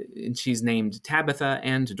 and she's named Tabitha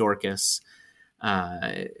and Dorcas,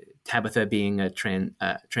 Tabitha being a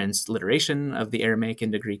transliteration of the Aramaic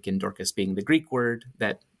into Greek, and Dorcas being the Greek word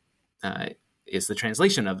that is the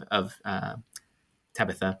translation of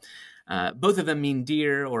Tabitha. Both of them mean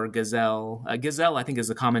deer or gazelle. Gazelle, I think, is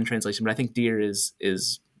a common translation, but I think deer is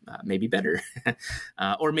maybe better,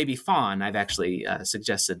 or maybe fawn. I've actually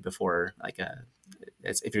suggested before, like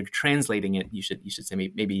if you're translating it, you should say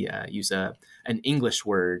maybe use an English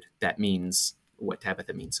word that means what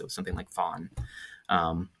Tabitha means, so something like fawn.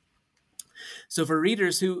 So for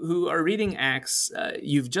readers who are reading Acts,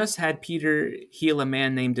 you've just had Peter heal a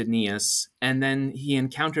man named Aeneas, and then he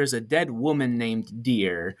encounters a dead woman named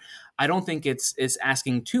Deer. I don't think it's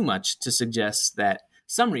asking too much to suggest that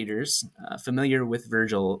some readers familiar with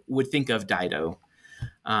Virgil would think of Dido.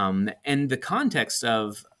 And the context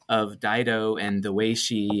of Dido and the way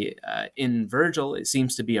she, in Virgil, it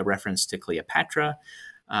seems to be a reference to Cleopatra,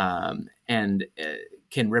 and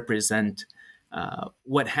can represent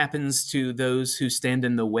what happens to those who stand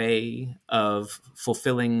in the way of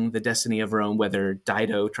fulfilling the destiny of Rome, whether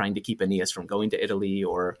Dido trying to keep Aeneas from going to Italy,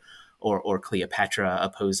 or Cleopatra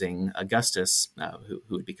opposing Augustus, who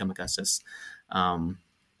would become Augustus.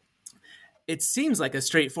 It seems like a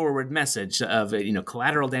straightforward message of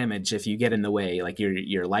collateral damage if you get in the way, like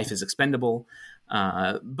your life is expendable.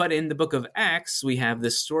 But in the book of Acts, we have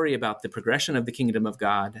this story about the progression of the kingdom of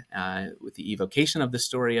God, with the evocation of the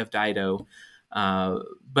story of Dido.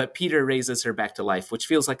 But Peter raises her back to life, which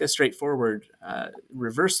feels like a straightforward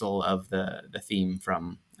reversal of the theme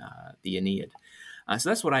from the Aeneid. So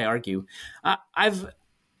that's what I argue. I've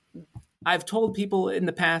told people in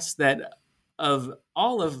the past that of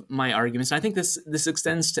all of my arguments, and I think this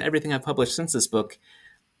extends to everything I've published since this book,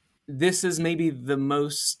 this is maybe the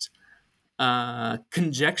most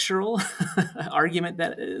conjectural argument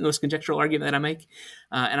that I make,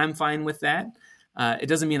 and I'm fine with that. It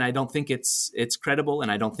doesn't mean I don't think it's credible,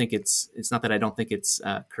 and I don't think it's not that I don't think it's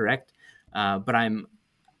correct, but I'm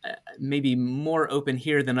maybe more open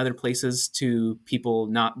here than other places to people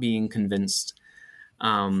not being convinced.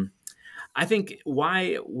 I think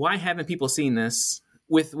why haven't people seen this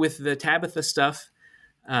with the Tabitha stuff?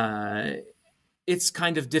 It's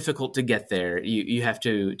kind of difficult to get there. You have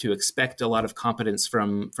to expect a lot of competence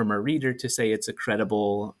from a reader to say it's a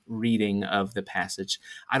credible reading of the passage.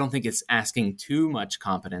 I don't think it's asking too much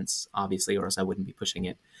competence, obviously, or else I wouldn't be pushing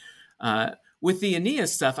it. With the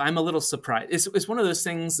Aeneas stuff, I'm a little surprised. It's one of those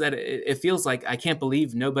things that it feels like I can't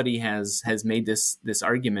believe nobody has made this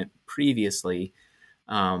argument previously.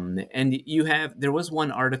 And there was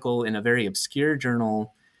one article in a very obscure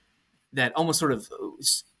journal that almost sort of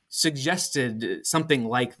suggested something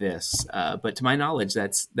like this, but to my knowledge,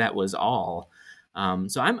 that was all.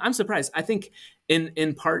 So I'm surprised. I think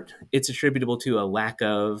in part it's attributable to a lack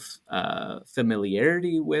of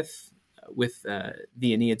familiarity with the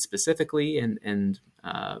Aeneid specifically, and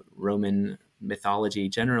Roman mythology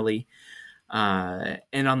generally.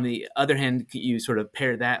 And on the other hand, you sort of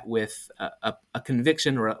pair that with a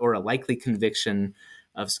conviction or a likely conviction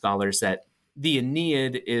of scholars that the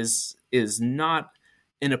Aeneid is not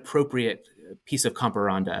an appropriate piece of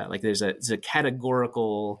comparanda. Like there's a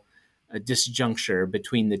categorical disjuncture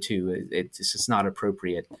between the two. It's just not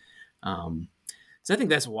appropriate. So I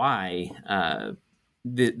think that's why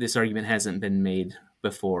this argument hasn't been made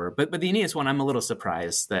before. But the Aeneas one, I'm a little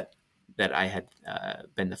surprised that I had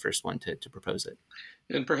been the first one to propose it.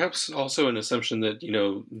 And perhaps also an assumption that,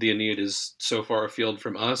 the Aeneid is so far afield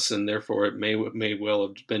from us, and therefore it may well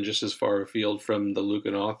have been just as far afield from the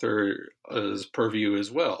Lukan author's purview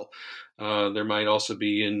as well. There might also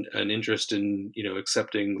be an interest in,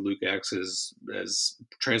 accepting Luke Acts as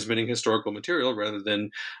transmitting historical material rather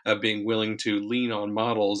than being willing to lean on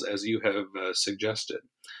models as you have suggested.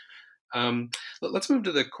 Let's move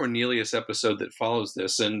to the Cornelius episode that follows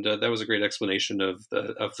this, and that was a great explanation of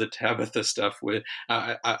the Tabitha stuff. With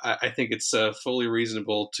I think it's fully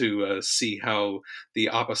reasonable to see how the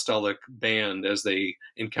apostolic band, as they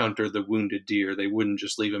encounter the wounded deer, they wouldn't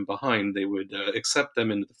just leave them behind. They would accept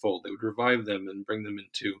them into the fold. They would revive them and bring them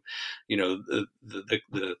into,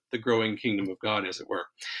 the growing kingdom of God, as it were.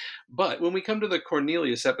 But when we come to the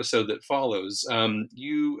Cornelius episode that follows,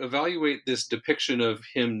 you evaluate this depiction of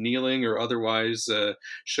him kneeling or otherwise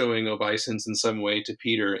showing obeisance in some way to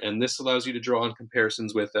Peter, and this allows you to draw on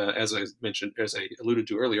comparisons with, as I alluded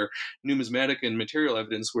to earlier, numismatic and material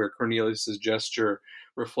evidence where Cornelius's gesture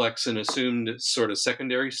reflects an assumed sort of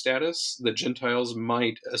secondary status that Gentiles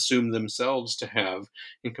might assume themselves to have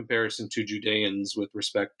in comparison to Judeans with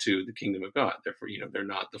respect to the kingdom of God. Therefore, they're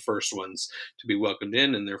not the first ones to be welcomed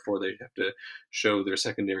in, and therefore they have to show their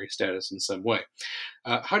secondary status in some way.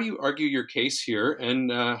 How do you argue your case here,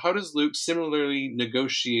 and how does Luke similarly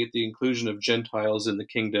negotiate the inclusion of Gentiles in the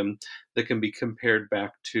kingdom that can be compared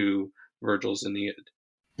back to Virgil's Aeneid?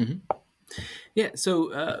 Mm-hmm. Yeah,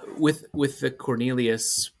 so with the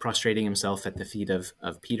Cornelius prostrating himself at the feet of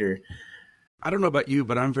Peter. I don't know about you,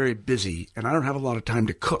 but I'm very busy, and I don't have a lot of time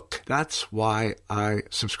to cook. That's why I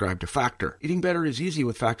subscribe to Factor. Eating better is easy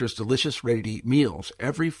with Factor's delicious, ready-to-eat meals.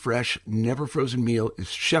 Every fresh, never frozen meal is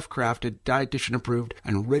chef-crafted, dietitian approved,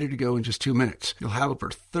 and ready to go in just 2 minutes. You'll have over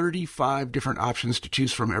 35 different options to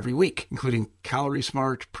choose from every week, including Calorie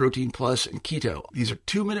Smart, Protein Plus, and Keto. These are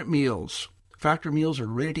 2-minute meals. Factor meals are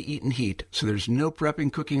ready to eat and heat, so there's no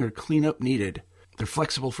prepping, cooking, or cleanup needed. They're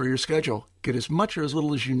flexible for your schedule. Get as much or as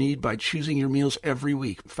little as you need by choosing your meals every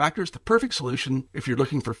week. Factor is the perfect solution if you're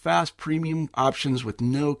looking for fast, premium options with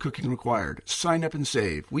no cooking required. Sign up and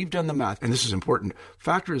save. We've done the math, and this is important.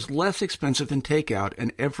 Factor is less expensive than takeout,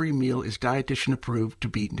 and every meal is dietitian approved to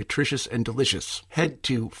be nutritious and delicious. Head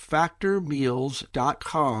to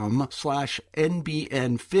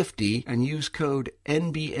factormeals.com/NBN50 and use code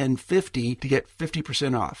NBN50 to get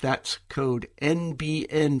 50% off. That's code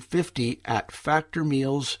NBN50 at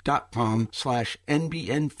factormeals.com/NBN50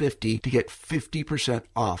 to get 50%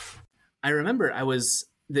 off. I remember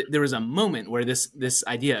there was a moment where this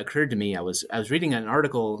idea occurred to me. I was reading an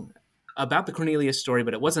article about the Cornelius story,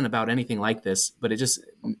 but it wasn't about anything like this, but it just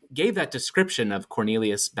gave that description of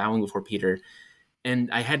Cornelius bowing before Peter. And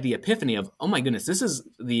I had the epiphany of, oh my goodness, this is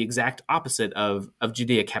the exact opposite of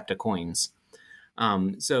Judea Capta coins.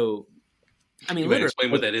 So, I mean, you might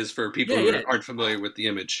explain what that is for people who aren't familiar with the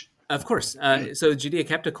image. Of course. So Judea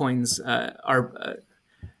Capta coins are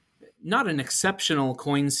not an exceptional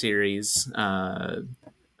coin series among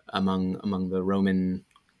the Roman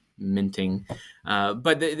minting,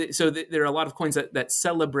 but there are a lot of coins that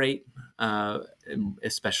celebrate,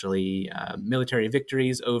 especially military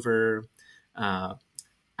victories over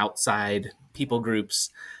outside people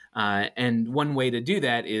groups, and one way to do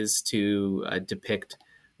that is to depict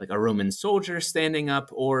like a Roman soldier standing up,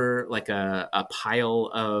 or like a pile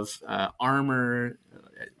of armor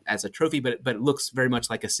as a trophy, but it looks very much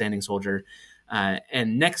like a standing soldier.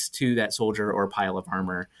 And next to that soldier or pile of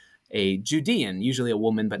armor, a Judean, usually a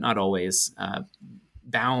woman, but not always,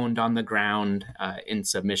 bound on the ground in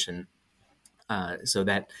submission. So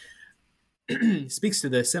that speaks to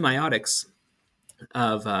the semiotics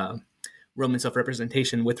of Roman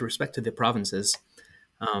self-representation with respect to the provinces.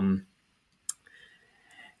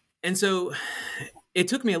 And so it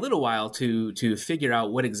took me a little while to figure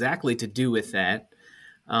out what exactly to do with that.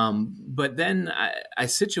 But then I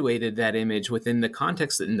situated that image within the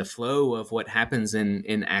context and the flow of what happens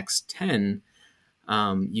in Acts 10.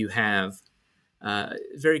 You have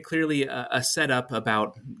very clearly a setup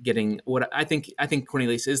about getting what I think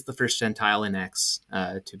Cornelius is the first Gentile in Acts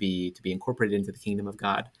to be incorporated into the kingdom of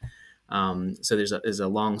God. So there's a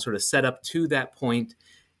long sort of setup to that point.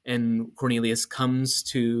 And Cornelius comes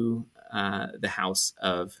to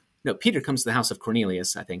Peter comes to the house of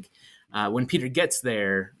Cornelius, I think. When Peter gets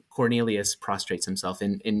there, Cornelius prostrates himself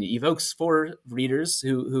and evokes, for readers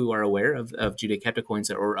who are aware of Judea Capta coins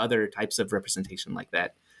or other types of representation like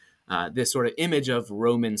that, this sort of image of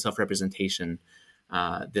Roman self-representation,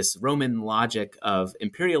 this Roman logic of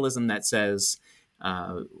imperialism that says,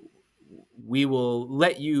 we will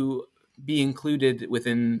let you be included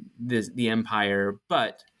within the empire,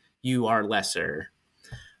 but you are lesser.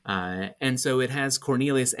 And so it has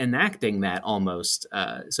Cornelius enacting that almost.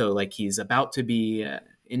 So like he's about to be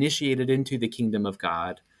initiated into the kingdom of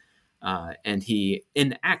God. And he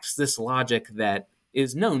enacts this logic that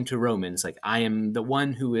is known to Romans. Like, I am the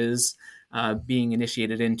one who is being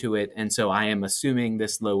initiated into it. And so I am assuming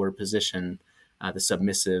this lower position, the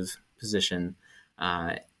submissive position.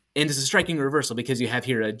 And it's a striking reversal because you have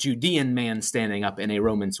here a Judean man standing up and a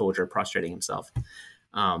Roman soldier prostrating himself.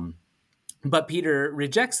 But Peter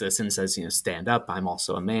rejects this and says, stand up, I'm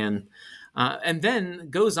also a man. And then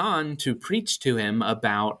goes on to preach to him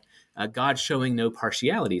about God showing no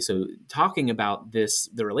partiality. So talking about the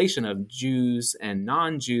relation of Jews and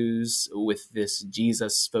non-Jews with this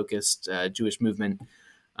Jesus-focused Jewish movement.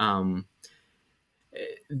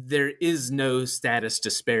 There is no status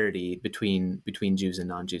disparity between Jews and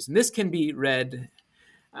non-Jews. And this can be read,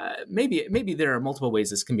 maybe there are multiple ways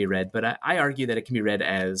this can be read, but I argue that it can be read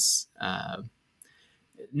as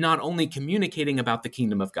not only communicating about the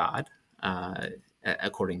kingdom of God,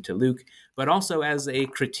 according to Luke, but also as a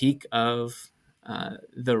critique of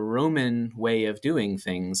the Roman way of doing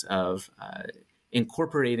things, of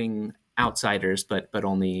incorporating outsiders, but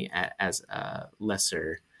only as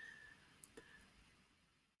lesser.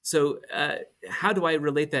 So how do I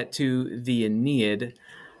relate that to the Aeneid?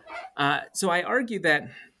 So I argue that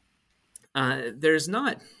there's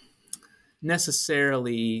not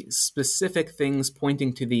necessarily specific things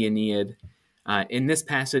pointing to the Aeneid in this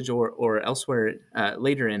passage or elsewhere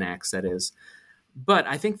later in Acts, that is. But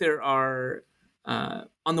I think there are,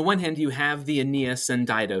 on the one hand, you have the Aeneas and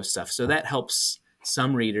Dido stuff. So that helps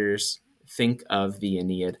some readers think of the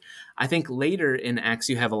Aeneid. I think later in Acts,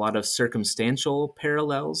 you have a lot of circumstantial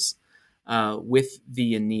parallels with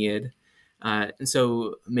the Aeneid. And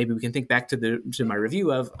so maybe we can think back to my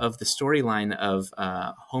review of the storyline of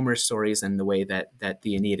Homer's stories and the way that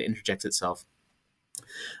the Aeneid interjects itself.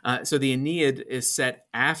 So the Aeneid is set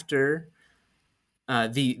after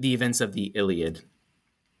the events of the Iliad.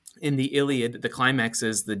 In the Iliad, the climax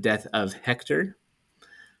is the death of Hector.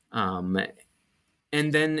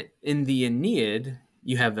 And then in the Aeneid,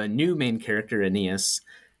 you have a new main character, Aeneas,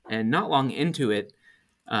 and not long into it,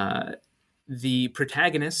 the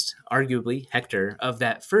protagonist, arguably Hector, of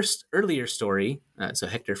that first earlier story, so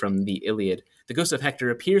Hector from the Iliad, the ghost of Hector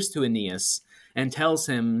appears to Aeneas and tells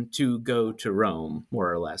him to go to Rome,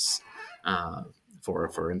 more or less,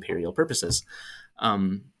 for imperial purposes.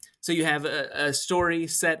 So you have a story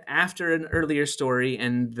set after an earlier story,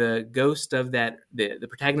 and the ghost of the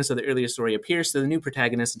protagonist of the earlier story appears to the new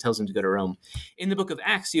protagonist and tells him to go to Rome. In the book of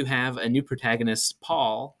Acts, you have a new protagonist,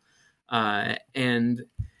 Paul, and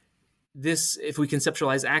this, if we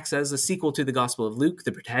conceptualize Acts as a sequel to the Gospel of Luke,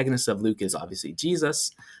 the protagonist of Luke is obviously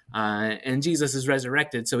Jesus, and Jesus is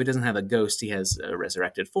resurrected, so he doesn't have a ghost, he has a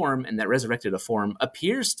resurrected form, and that resurrected form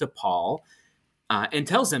appears to Paul and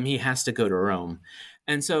tells him he has to go to Rome.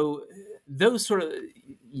 And so those sort of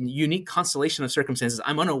unique constellation of circumstances,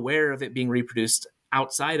 I'm unaware of it being reproduced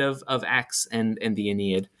outside of Acts and the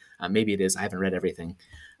Aeneid. Maybe it is. I haven't read everything.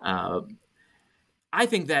 I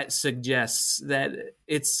think that suggests that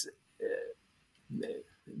it's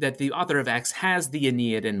that the author of Acts has the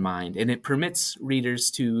Aeneid in mind, and it permits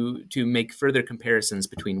readers to make further comparisons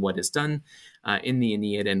between what is done in the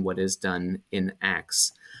Aeneid and what is done in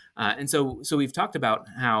Acts. And so we've talked about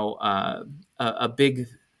how a big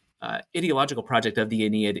ideological project of the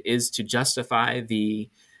Aeneid is to justify the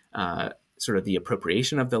sort of the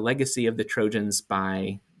appropriation of the legacy of the Trojans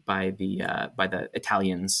by the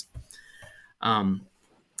Italians.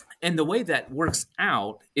 And the way that works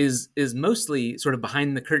out is mostly sort of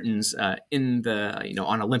behind the curtains in the,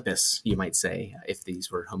 on Olympus, you might say, if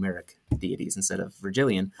these were Homeric deities instead of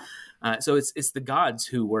Virgilian. So it's the gods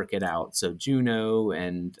who work it out. So Juno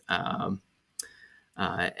and all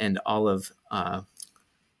of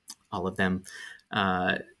them,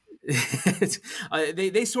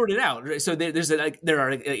 they sort it out. So there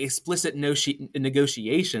are explicit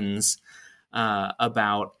negotiations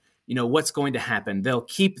about what's going to happen. They'll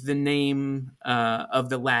keep the name of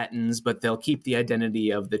the Latins, but they'll keep the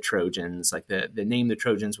identity of the Trojans. Like the name the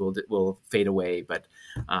Trojans will fade away, but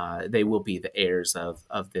they will be the heirs of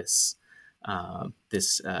this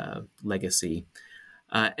legacy.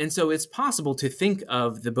 And so it's possible to think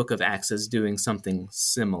of the Book of Acts as doing something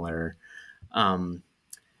similar. My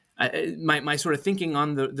sort of thinking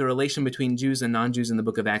on the relation between Jews and non-Jews in the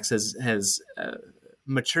Book of Acts has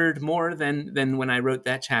matured more than when I wrote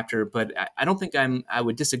that chapter, but I don't think I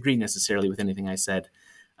would disagree necessarily with anything I said,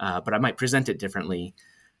 but I might present it differently.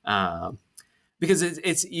 Because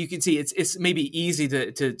it's you can see it's maybe easy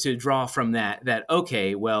to draw from that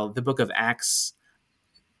okay, well, the Book of Acts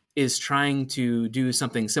is trying to do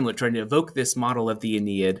something similar, trying to evoke this model of the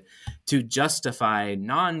Aeneid to justify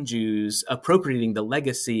non-Jews appropriating the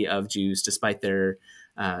legacy of Jews despite their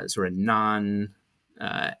sort of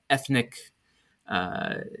non-ethnic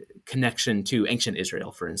connection to ancient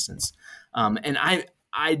Israel, for instance. And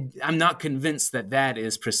I'm not convinced that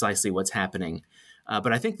is precisely what's happening.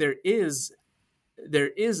 But I think there is there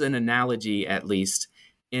is an analogy, at least,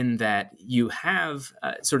 in that you have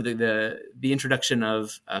sort of the introduction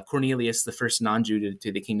of Cornelius, the first non-Jew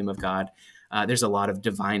to the kingdom of God. There's a lot of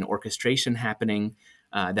divine orchestration happening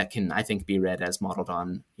that can, I think, be read as modeled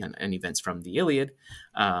on events from the Iliad.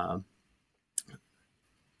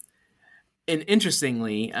 And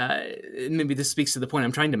interestingly, maybe this speaks to the point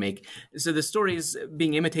I'm trying to make. So the stories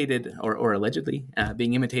being imitated, or allegedly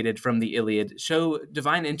being imitated from the Iliad, show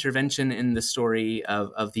divine intervention in the story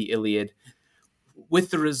of the Iliad,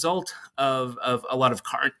 with the result of a lot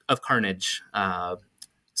of carnage.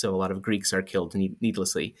 So a lot of Greeks are killed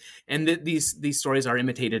needlessly. And these stories are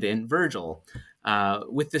imitated in Virgil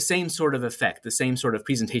with the same sort of effect, the same sort of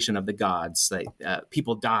presentation of the gods. Like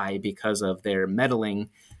people die because of their meddling,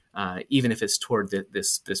 even if it's toward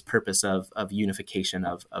this purpose of unification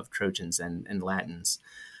of Trojans and Latins.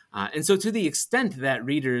 And so to the extent that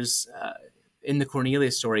readers in the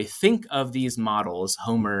Cornelius story think of these models,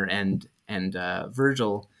 Homer and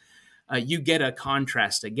Virgil, you get a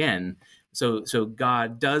contrast again. So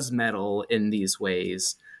God does meddle in these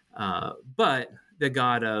ways, but the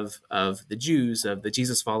God of the Jews, of the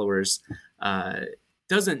Jesus followers,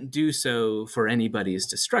 doesn't do so for anybody's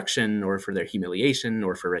destruction or for their humiliation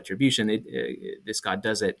or for retribution. This God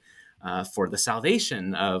does it for the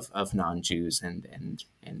salvation of non-Jews and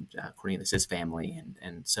Cornelius' family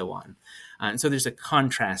and so on. And so there's a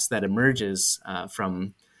contrast that emerges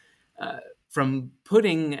from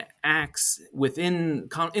putting Acts in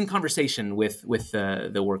conversation with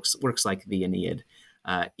the works like the Aeneid,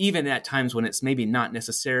 even at times when it's maybe not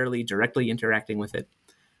necessarily directly interacting with it.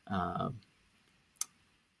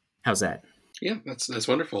 How's that? Yeah, that's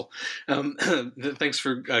wonderful. Thanks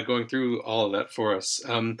for going through all of that for us.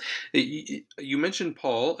 You mentioned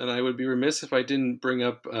Paul, and I would be remiss if I didn't bring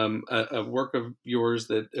up a work of yours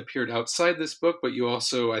that appeared outside this book, but you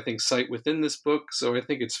also, I think, cite within this book, so I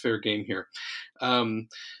think it's fair game here.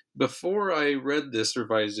 Before I read this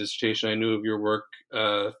revised dissertation, I knew of your work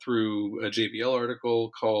through a JBL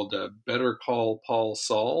article called Better Call Paul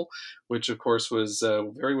Saul, which of course was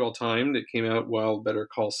very well timed. It came out while Better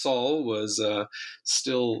Call Saul was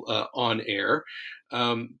still on air.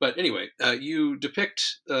 But anyway, you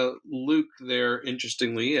depict Luke there,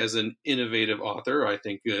 interestingly, as an innovative author, I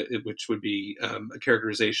think, which would be a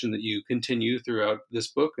characterization that you continue throughout this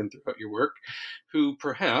book and throughout your work, who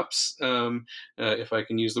perhaps, if I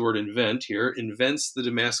can use the word invent here, invents the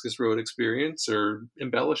Damascus Road experience or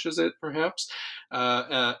embellishes it, perhaps.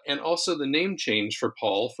 And also the name change for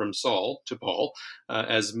Paul from Saul to Paul,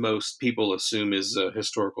 as most people assume is a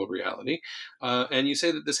historical reality. And you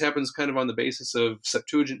say that this happens kind of on the basis of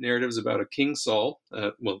Septuagint narratives about a King Saul,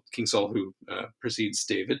 King Saul who precedes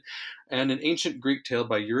David, and an ancient Greek tale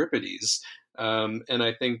by Euripides. And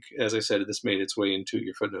I think, as I said, this made its way into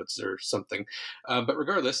your footnotes or something. But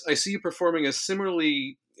regardless, I see you performing a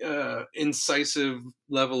similarly incisive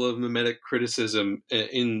level of mimetic criticism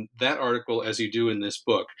in that article as you do in this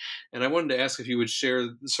book. And I wanted to ask if you would share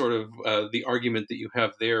sort of the argument that you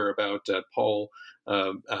have there about Paul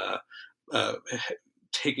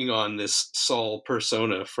taking on this Saul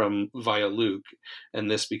persona from via Luke,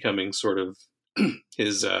 and this becoming sort of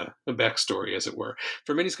his backstory, as it were.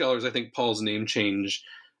 For many scholars, I think Paul's name change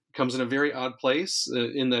comes in a very odd place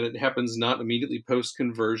in that it happens not immediately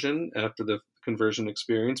post-conversion, after the conversion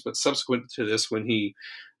experience, but subsequent to this when he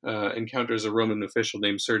encounters a Roman official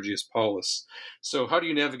named Sergius Paulus. So how do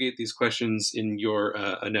you navigate these questions in your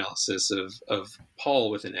analysis of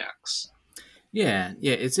Paul within Acts? Yeah,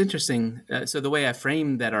 it's interesting. So the way I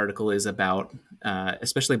framed that article is about,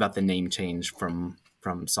 especially about the name change from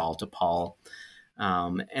Saul to Paul,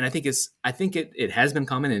 and I think it has been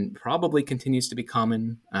common and probably continues to be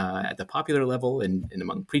common at the popular level and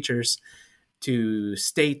among preachers to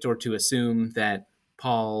state or to assume that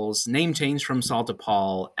Paul's name changed from Saul to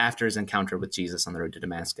Paul after his encounter with Jesus on the road to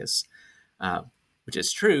Damascus. Which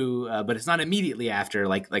is true, but it's not immediately after,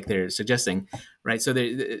 like they're suggesting, right? So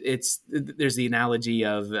there's the analogy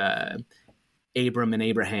of Abram and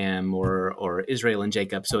Abraham, or Israel and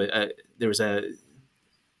Jacob. So there was a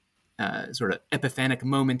sort of epiphanic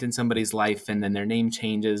moment in somebody's life, and then their name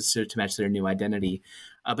changes to match their new identity.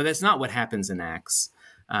 But that's not what happens in Acts.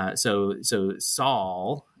 So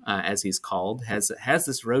Saul, as he's called, has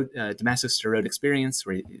this Damascus road experience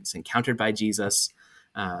where he's encountered by Jesus.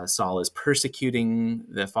 Saul is persecuting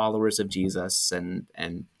the followers of Jesus,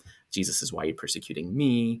 and Jesus is, why you're persecuting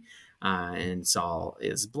me. And Saul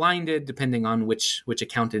is blinded, depending on which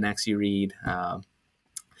account in Acts you read,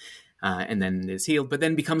 and then is healed, but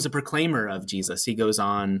then becomes a proclaimer of Jesus. He goes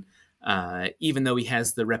on Even though he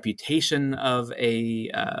has the reputation of a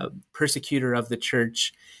persecutor of the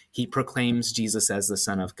church, he proclaims Jesus as the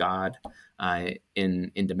Son of God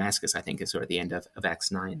in Damascus, I think is sort of the end of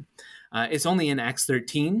Acts 9. It's only in Acts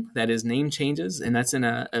 13 that his name changes, and that's in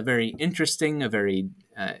a very interesting, a very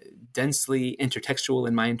densely intertextual,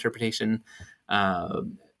 in my interpretation,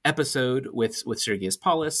 episode with Sergius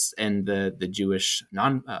Paulus and the Jewish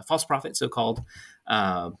false prophet, so-called,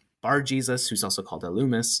 Bar Jesus, who's also called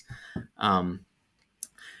Elumus.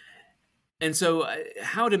 And so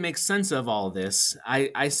how to make sense of all this,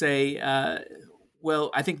 I say,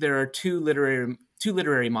 well, I think there are two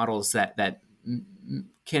literary models that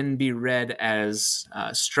can be read as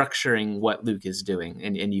structuring what Luke is doing,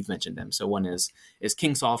 and you've mentioned them. So one is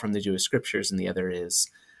King Saul from the Jewish scriptures, and the other is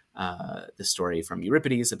the story from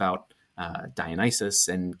Euripides about Dionysus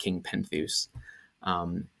and King Pentheus.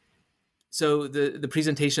 So the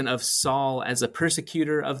presentation of Saul as a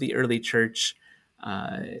persecutor of the early church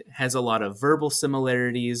has a lot of verbal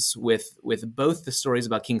similarities with both the stories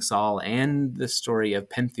about King Saul and the story of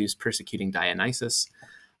Pentheus persecuting Dionysus.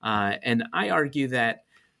 And I argue that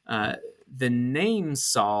the name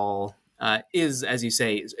Saul is, as you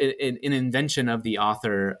say, an invention of the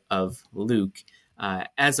author of Luke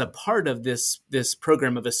as a part of this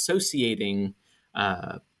program of associating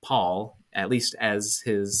Paul, at least as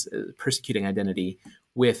his persecuting identity,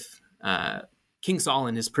 with King Saul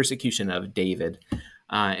and his persecution of David.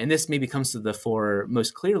 And this maybe comes to the fore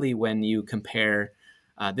most clearly when you compare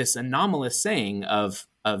this anomalous saying of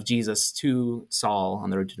Jesus to Saul on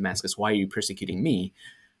the road to Damascus, "Why are you persecuting me?"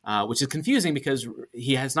 Which is confusing because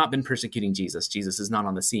he has not been persecuting Jesus. Jesus is not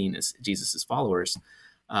on the scene as Jesus' followers.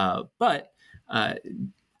 But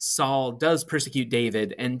Saul does persecute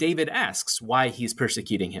David, and David asks why he's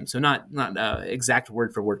persecuting him. So not exact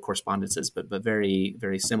word for word correspondences, but very,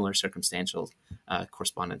 very similar circumstantial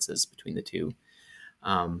correspondences between the two.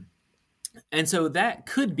 And so that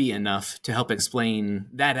could be enough to help explain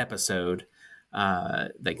that episode,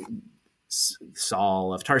 like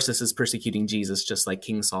Saul of Tarsus is persecuting Jesus just like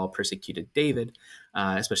King Saul persecuted David,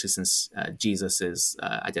 especially since Jesus is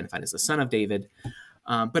identified as the son of David.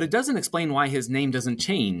 But it doesn't explain why his name doesn't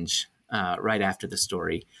change right after the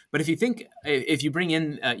story. But if you bring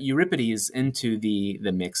in Euripides into the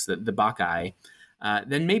mix, the Bacchae,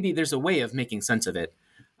 then maybe there's a way of making sense of it.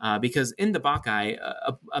 Because in the Bacchae,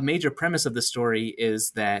 a major premise of the story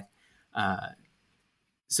is that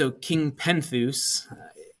so King Pentheus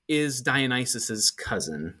is Dionysus's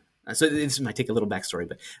cousin. So this might take a little backstory,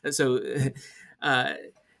 but so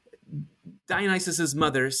Dionysus's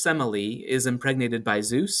mother, Semele, is impregnated by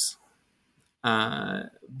Zeus,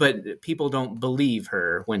 but people don't believe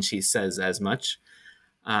her when she says as much.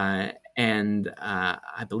 And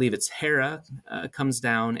I believe it's Hera comes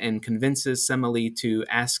down and convinces Semele to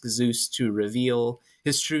ask Zeus to reveal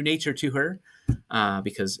his true nature to her,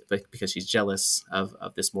 because she's jealous of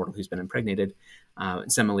this mortal who's been impregnated.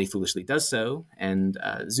 Semele foolishly does so, and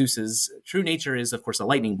Zeus's true nature is, of course, a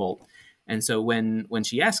lightning bolt. And so when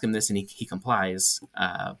she asks him this and he complies,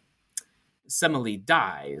 Semele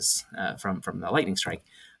dies from the lightning strike.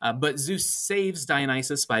 But Zeus saves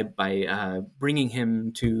Dionysus by bringing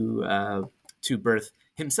him to birth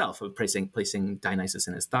himself, of placing Dionysus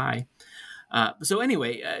in his thigh. So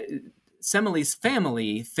anyway, Semele's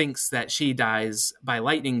family thinks that she dies by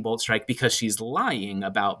lightning bolt strike because she's lying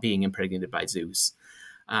about being impregnated by Zeus.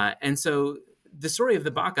 And so the story of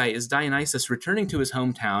the Bacchae is Dionysus returning to his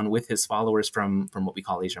hometown with his followers from what we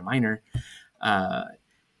call Asia Minor,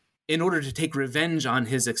 in order to take revenge on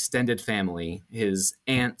his extended family, his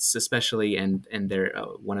aunts especially, and their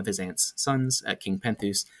one of his aunt's sons, King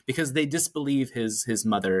Pentheus, because they disbelieve his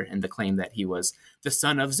mother and the claim that he was the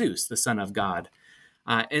son of Zeus, the son of God.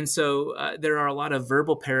 And so there are a lot of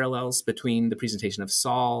verbal parallels between the presentation of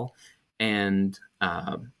Saul and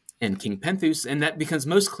King Pentheus, and that becomes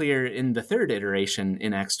most clear in the third iteration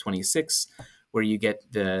in Acts 26, where you get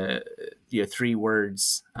the three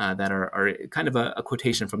words that are kind of a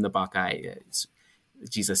quotation from the Bacchae.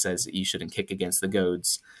 Jesus says you shouldn't kick against the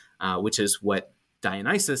goads, which is what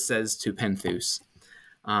Dionysus says to Pentheus.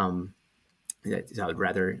 I would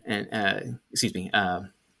rather, excuse me, I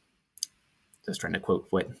was trying to quote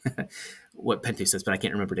what Pentheus says, but I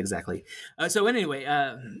can't remember it exactly. So anyway,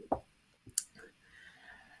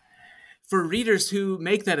 for readers who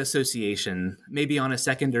make that association, maybe on a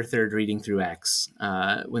second or third reading through Acts,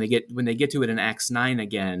 when they get to it in Acts 9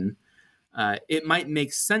 again, it might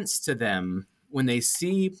make sense to them when they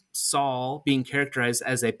see Saul being characterized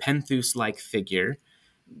as a Pentheus-like figure,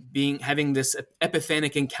 having this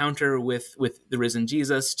epiphanic encounter with the risen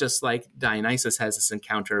Jesus, just like Dionysus has this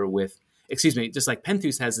encounter with just like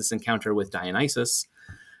Pentheus has this encounter with Dionysus.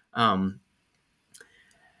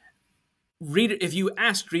 If you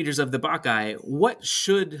asked readers of the Bacchae, what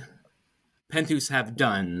should Pentheus have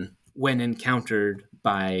done when encountered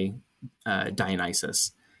by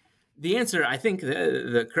Dionysus? The answer, I think,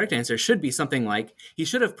 the correct answer should be something like, he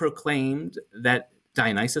should have proclaimed that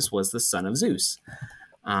Dionysus was the son of Zeus.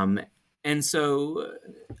 And so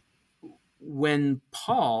when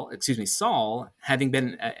Saul, having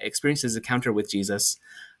been experienced his encounter with Jesus,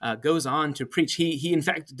 goes on to preach, he in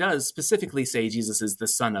fact does specifically say Jesus is the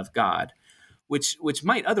Son of God, which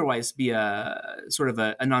might otherwise be a sort of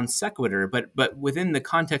a non sequitur, but within the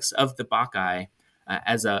context of the Bacchae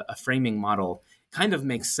as a framing model, kind of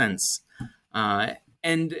makes sense.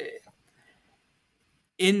 And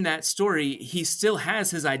in that story, he still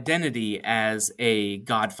has his identity as a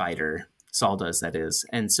God fighter. Saul does, that is.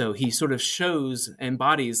 And so he sort of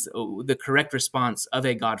embodies the correct response of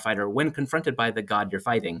a God fighter when confronted by the God you're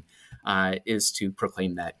fighting, is to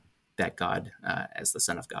proclaim that God as the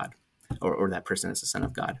Son of God, or that person as the Son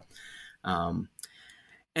of God.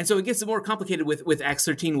 And so it gets more complicated with Acts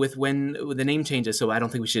 13 with when the name changes. So I don't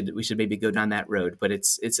think we should maybe go down that road. But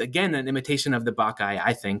it's again an imitation of the Bacchae,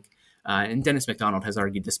 I think. And Dennis MacDonald has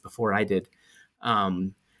argued this before I did.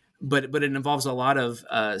 But it involves a lot of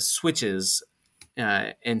switches,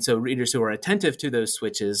 and so readers who are attentive to those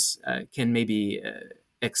switches can maybe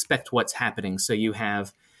expect what's happening. So you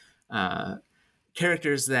have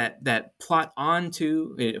characters that plot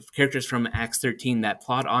onto characters from Acts 13 that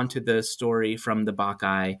plot onto the story from the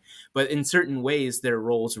Bacchae, but in certain ways their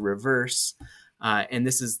roles reverse. And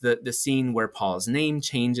this is the scene where Paul's name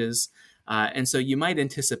changes. And so you might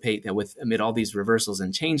anticipate that amid all these reversals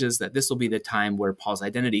and changes, that this will be the time where Paul's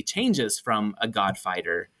identity changes from a God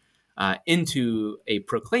fighter into a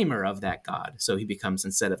proclaimer of that God. So he becomes,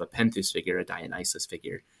 instead of a Pentheus figure, a Dionysus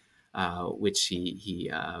figure, which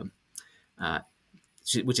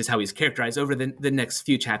which is how he's characterized over the next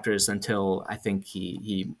few chapters until I think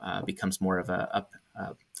he becomes more of a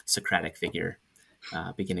Socratic figure,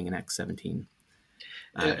 beginning in Acts 17.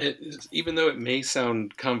 Even though it may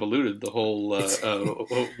sound convoluted, the whole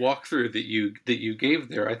walkthrough that you gave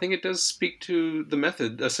there, I think it does speak to the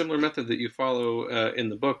method, a similar method that you follow in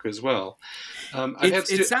the book as well.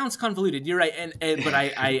 It sounds convoluted. You're right, but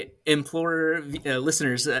I implore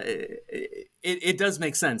listeners. It does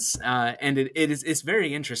make sense, and it's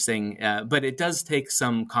very interesting. But it does take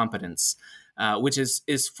some competence, which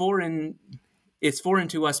is foreign. It's foreign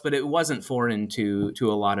to us, but it wasn't foreign to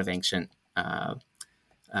a lot of ancient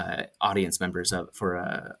audience members for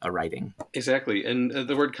a writing. Exactly. And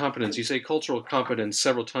the word competence, you say cultural competence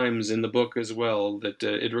several times in the book as well, that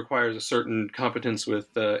it requires a certain competence with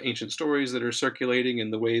ancient stories that are circulating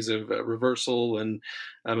in the ways of reversal and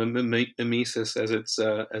mimesis, as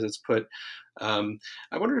it's put.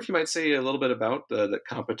 I wonder if you might say a little bit about the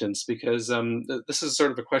competence, because this is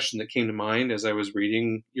sort of a question that came to mind as I was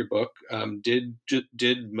reading your book.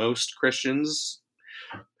 Did most Christians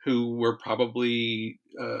who were probably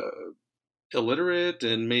illiterate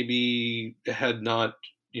and maybe had not,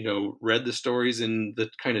 read the stories in the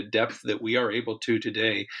kind of depth that we are able to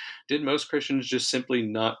today, did most Christians just simply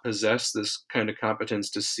not possess this kind of competence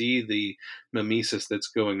to see the mimesis that's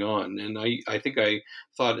going on? And I think I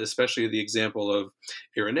thought especially of the example of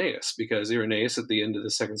Irenaeus, because Irenaeus at the end of the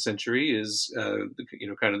 2nd century is,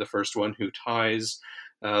 kind of the first one who ties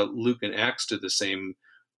Luke and Acts to the same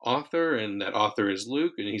author, and that author is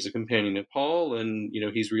Luke, and he's a companion of Paul, and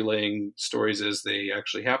he's relaying stories as they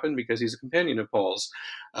actually happen because he's a companion of Paul's.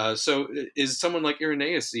 So is someone like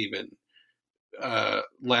Irenaeus even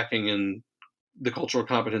lacking in the cultural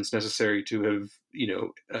competence necessary to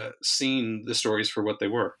have seen the stories for what they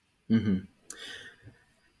were? Mm-hmm.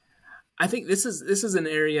 I think this is an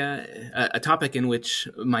area, a topic in which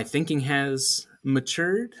my thinking has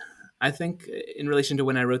matured. I think in relation to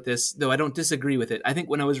when I wrote this, though I don't disagree with it. I think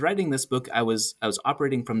when I was writing this book, I was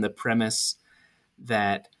operating from the premise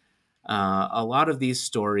that a lot of these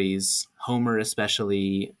stories, Homer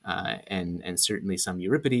especially, and certainly some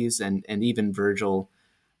Euripides and even Virgil,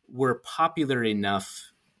 were popular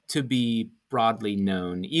enough to be broadly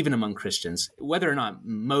known, even among Christians. Whether or not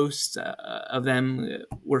most of them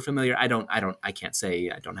were familiar, I can't say.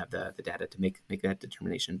 I don't have the data to make that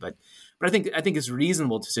determination. But I think it's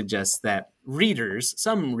reasonable to suggest that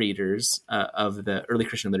some readers of the early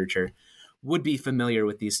Christian literature would be familiar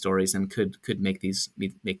with these stories and could make these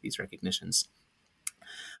recognitions.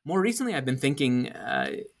 More recently, I've been thinking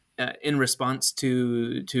in response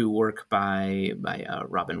to work by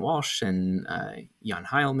Robin Walsh and Jan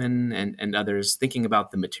Heilman and others, thinking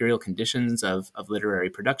about the material conditions of literary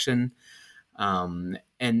production, And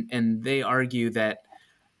they argue that,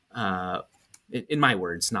 in my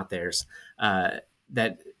words, not theirs,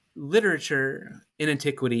 that literature in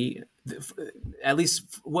antiquity, at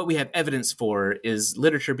least what we have evidence for, is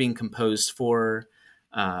literature being composed for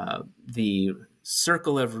the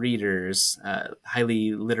circle of readers,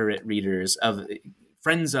 highly literate readers, of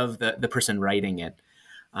friends of the person writing it.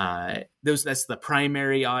 That's the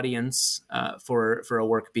primary audience for a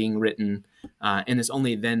work being written, and is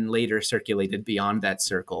only then later circulated beyond that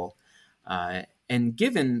circle. And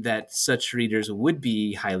given that such readers would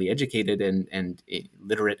be highly educated and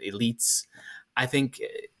literate elites, I think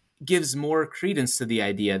it gives more credence to the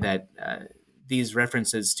idea that these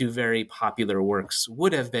references to very popular works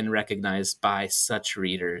would have been recognized by such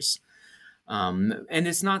readers. And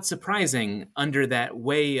it's not surprising, under that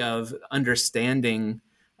way of understanding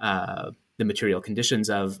the material conditions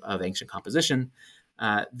of ancient composition,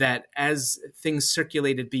 that as things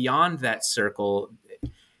circulated beyond that circle,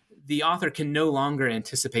 the author can no longer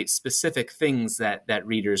anticipate specific things that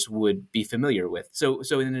readers would be familiar with. So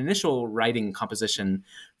in an initial writing composition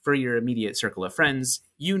for your immediate circle of friends,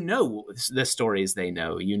 you know the stories they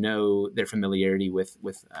know, you know their familiarity with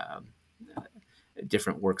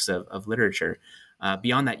different works of literature.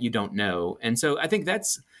 Beyond that, you don't know. And so I think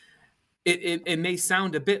that's, it may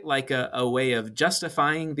sound a bit like a way of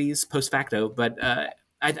justifying these post facto, but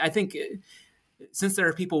I think since there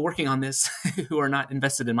are people working on this who are not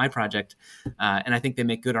invested in my project, and I think they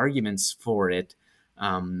make good arguments for it,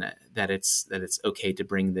 that it's okay to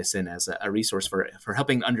bring this in as a resource for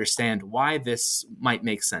helping understand why this might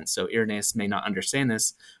make sense. So Irenaeus may not understand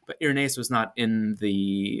this, but Irenaeus was not in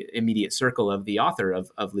the immediate circle of the author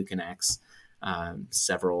of Lukan Acts,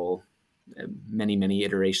 many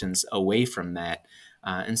iterations away from that.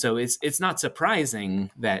 And so it's not surprising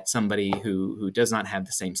that somebody who does not have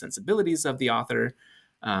the same sensibilities of the author,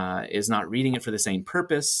 is not reading it for the same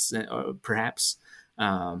purpose, or perhaps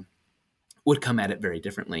would come at it very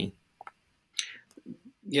differently.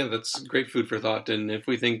 Yeah, that's great food for thought. And if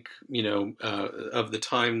we think, of the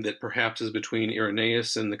time that perhaps is between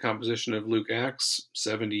Irenaeus and the composition of Luke Acts,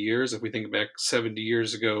 70 years, if we think back 70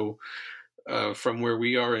 years ago, from where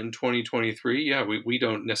we are in 2023, we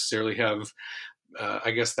don't necessarily have, I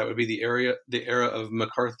guess that would be the era of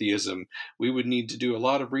McCarthyism. We would need to do a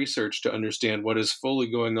lot of research to understand what is fully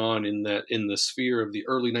going on in the sphere of the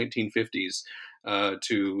early 1950s,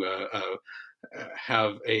 to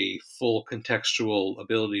have a full contextual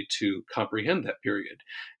ability to comprehend that period.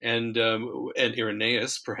 And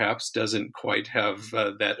Irenaeus perhaps doesn't quite have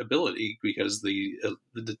that ability, because the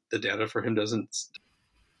data for him doesn't.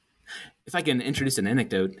 If I can introduce an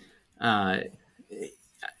anecdote,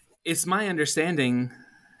 it's my understanding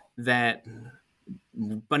that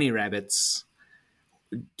bunny rabbits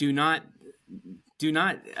do not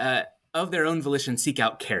of their own volition seek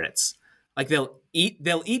out carrots. Like they'll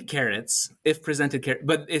eat carrots if presented carrot,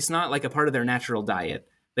 but it's not like a part of their natural diet.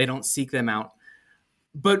 They don't seek them out.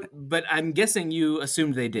 But I'm guessing you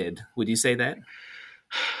assumed they did. Would you say that?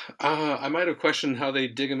 I might have questioned how they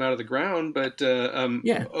dig them out of the ground, but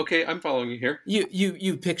yeah. Okay, I'm following you here.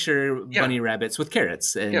 You picture bunny rabbits with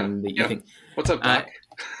carrots, and you think, "What's up, Doc?"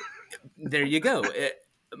 There you go.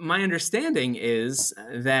 My understanding is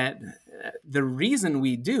that the reason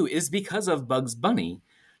we do is because of Bugs Bunny.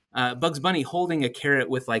 Bugs Bunny holding a carrot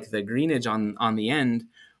with like the greenage on the end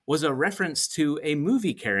was a reference to a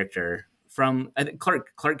movie character from, I think,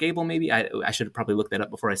 Clark Gable, maybe. I should have probably looked that up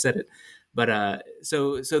before I said it. But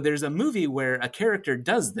so there's a movie where a character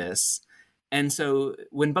does this, and so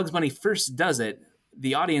when Bugs Bunny first does it,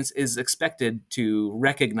 the audience is expected to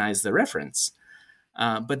recognize the reference.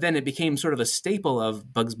 But then it became sort of a staple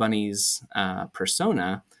of Bugs Bunny's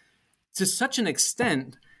persona, to such an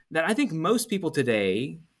extent that I think most people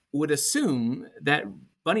today would assume that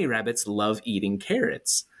bunny rabbits love eating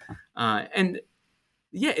carrots. And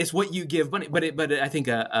yeah, it's what you give bunny, but I think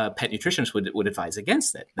a pet nutritionist would advise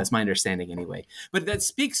against it. That's my understanding anyway. But that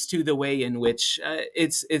speaks to the way in which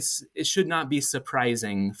it should not be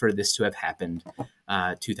surprising for this to have happened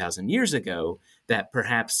 2,000 years ago, that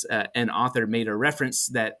perhaps an author made a reference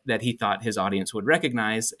that he thought his audience would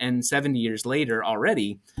recognize, and 70 years later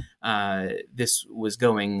already, this was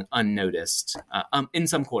going unnoticed in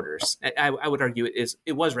some quarters. I would argue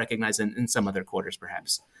it was recognized in some other quarters,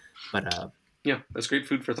 perhaps, but. Yeah, that's great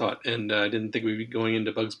food for thought, and I didn't think we'd be going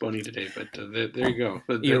into Bugs Bunny today, but there you go.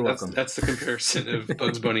 You're welcome. That's the comparison of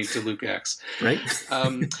Bugs Bunny to Luke Acts, right?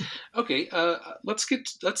 Okay,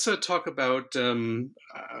 let's talk about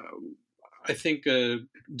I think a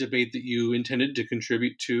debate that you intended to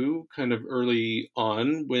contribute to kind of early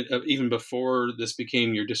on, even before this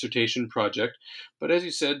became your dissertation project. But as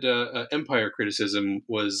you said, empire criticism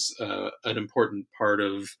was an important part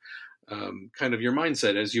of kind of your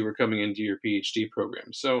mindset as you were coming into your PhD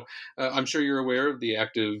program. So I'm sure you're aware of the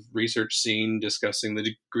active research scene discussing the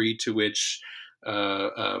degree to which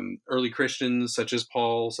early Christians, such as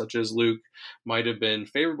Paul, such as Luke, might have been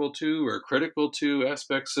favorable to or critical to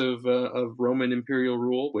aspects of Roman imperial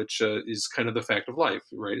rule, which is kind of the fact of life,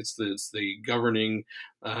 right? It's the governing,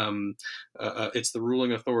 it's the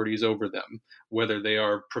ruling authorities over them, whether they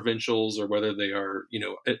are provincials or whether they are,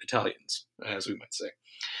 Italians, as we might say.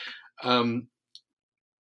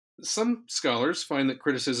 Some scholars find that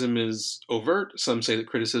criticism is overt. Some say that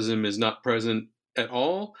criticism is not present at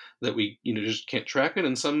all, that we just can't track it.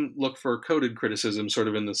 And some look for coded criticism sort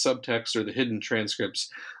of in the subtext or the hidden transcripts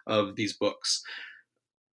of these books.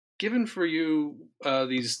 Given for you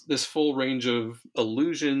this full range of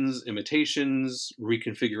allusions, imitations,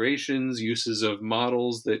 reconfigurations, uses of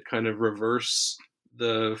models that kind of reverse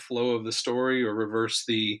the flow of the story or reverse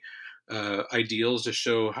the ideals to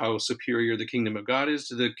show how superior the kingdom of God is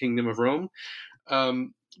to the kingdom of Rome.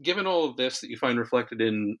 Given all of this that you find reflected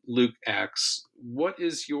in Luke Acts, what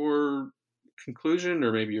is your conclusion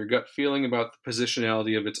or maybe your gut feeling about the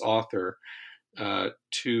positionality of its author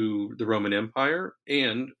to the Roman Empire?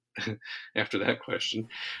 And after that question,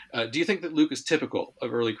 do you think that Luke is typical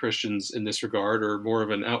of early Christians in this regard, or more of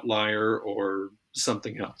an outlier or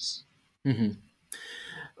something else? Mm-hmm.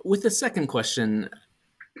 With the second question,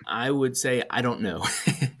 I would say I don't know.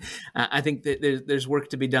 I think that there's work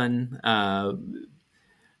to be done.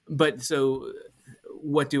 But so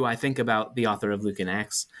what do I think about the author of Luke and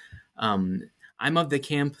Acts? I'm of the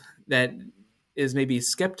camp that is maybe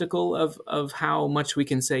skeptical of how much we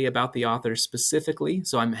can say about the author specifically.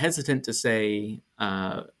 So I'm hesitant to say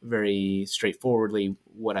very straightforwardly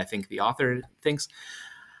what I think the author thinks.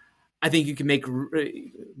 I think you can make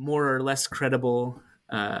more or less credible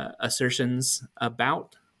assertions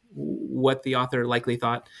about what the author likely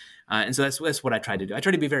thought. And so that's what I try to do. I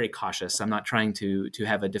try to be very cautious. I'm not trying to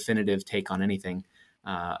have a definitive take on anything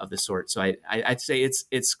of the sort. So I'd say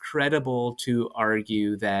it's credible to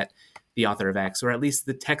argue that the author of Acts, or at least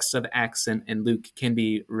the texts of Acts and Luke, can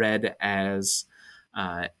be read as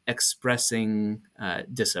expressing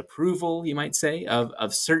disapproval, you might say,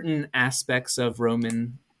 of certain aspects of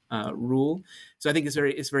Roman rule. So I think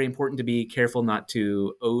it's very important to be careful not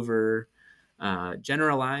to over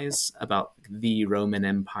generalize about the Roman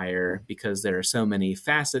Empire, because there are so many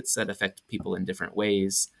facets that affect people in different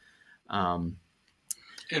ways. And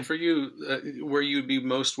for you, where you'd be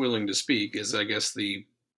most willing to speak is, I guess, the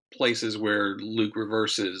places where Luke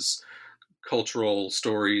reverses cultural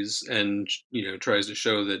stories and tries to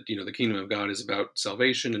show that the kingdom of God is about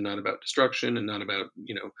salvation and not about destruction and not about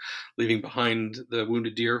leaving behind the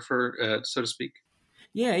wounded deer, for so to speak.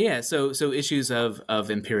 Yeah. So issues of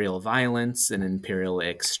imperial violence and imperial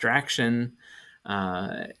extraction.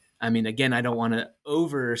 Again, I don't want to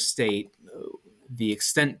overstate the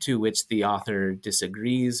extent to which the author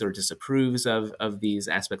disagrees or disapproves of these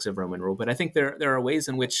aspects of Roman rule, but I think there are ways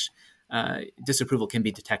in which disapproval can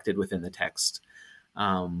be detected within the text.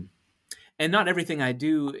 And not everything I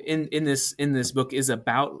do in this book is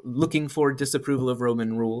about looking for disapproval of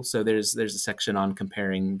Roman rule. So there's a section on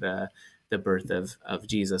comparing the birth of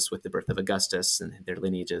Jesus with the birth of Augustus and their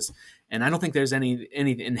lineages. And I don't think there's any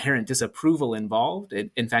inherent disapproval involved.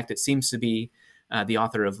 In fact, it seems to be the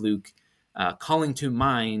author of Luke calling to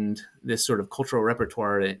mind this sort of cultural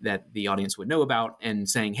repertoire that the audience would know about and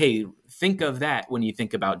saying, hey, think of that when you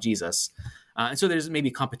think about Jesus. And so there's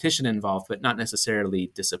maybe competition involved, but not necessarily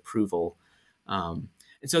disapproval. And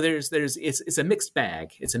so it's a mixed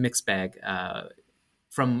bag. It's a mixed bag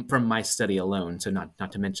from my study alone. So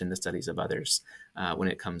not to mention the studies of others when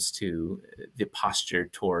it comes to the posture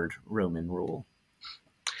toward Roman rule.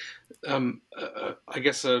 I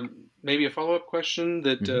guess maybe a follow-up question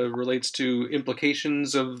that relates to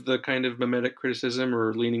implications of the kind of mimetic criticism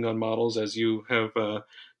or leaning on models as you have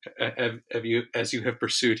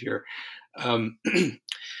pursued here.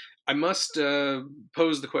 I must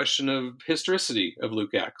pose the question of historicity of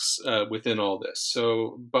Luke Acts within all this.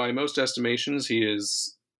 So by most estimations, he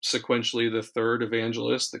is sequentially the third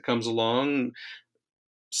evangelist that comes along,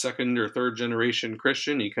 second or third generation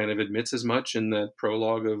Christian. He kind of admits as much in the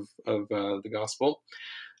prologue of the gospel.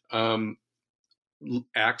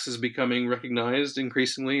 Acts is becoming recognized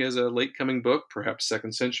increasingly as a late-coming book, perhaps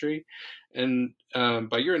second century. And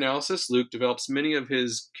by your analysis, Luke develops many of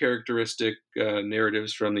his characteristic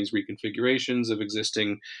narratives from these reconfigurations of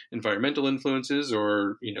existing environmental influences,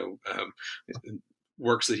 or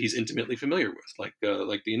works that he's intimately familiar with, like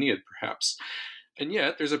the Aeneid, perhaps. And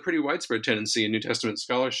yet, there's a pretty widespread tendency in New Testament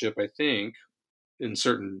scholarship, I think, in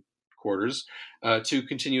certain quarters, to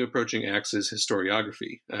continue approaching Acts as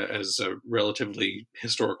historiography, as a relatively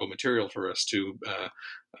historical material for us to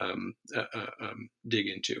dig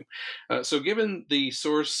into. So given the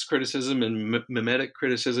source criticism and mimetic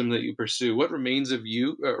criticism that you pursue, what remains of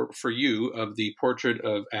you, for you, of the portrait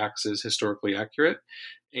of Acts as historically accurate?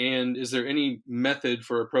 And is there any method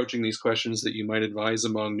for approaching these questions that you might advise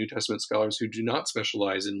among New Testament scholars who do not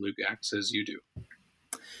specialize in Luke Acts as you do?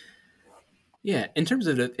 Yeah, in terms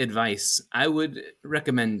of advice, I would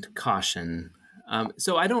recommend caution.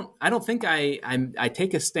 So I don't think I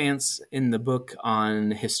take a stance in the book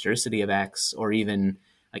on historicity of Acts, or even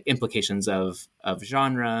like implications of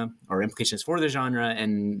genre, or implications for the genre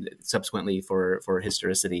and subsequently for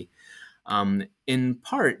historicity. In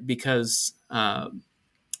part because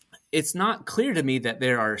it's not clear to me that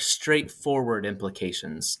there are straightforward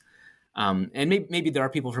implications. And maybe there are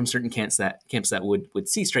people from certain camps that would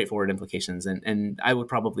see straightforward implications, and I would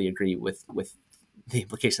probably agree with the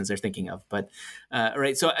implications they're thinking of. But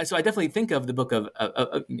right, so I definitely think of the book of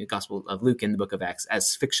Gospel of Luke and the book of Acts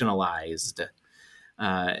as fictionalized.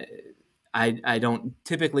 I don't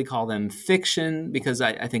typically call them fiction, because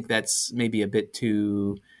I think that's maybe a bit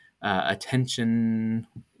too attention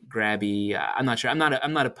grabby. I'm not sure. I'm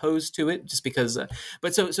not opposed to it, just because.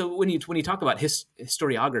 But so when you talk about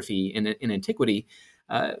historiography in antiquity,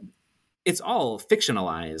 it's all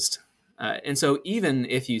fictionalized, and so even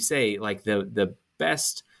if you say like the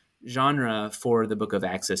best genre for the Book of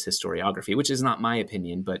Acts is historiography, which is not my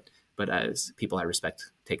opinion, but as people I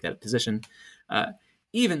respect take that position.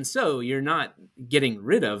 Even so, you're not getting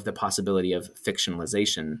rid of the possibility of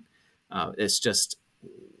fictionalization. It's just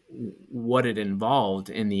what it involved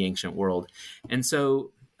in the ancient world. And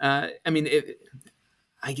so, I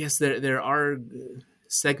guess there are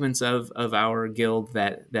segments of our guild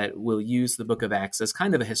that will use the Book of Acts as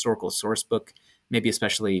kind of a historical source book. Maybe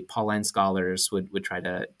especially Pauline scholars would try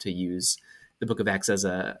to use the Book of Acts as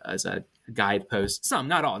a guidepost. Some,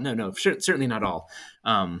 not all. No, certainly not all,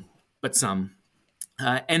 but some.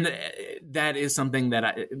 And that is something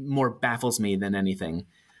that more baffles me than anything.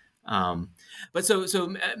 But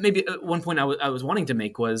so maybe one point I was wanting to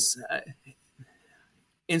make was,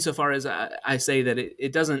 insofar as I say that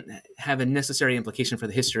it doesn't have a necessary implication for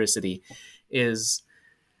the historicity, is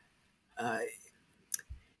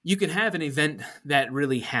you can have an event that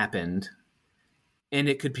really happened, and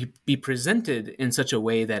it could be presented in such a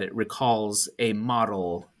way that it recalls a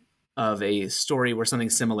model of a story where something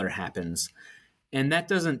similar happens. And that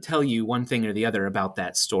doesn't tell you one thing or the other about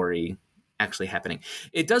that story actually happening.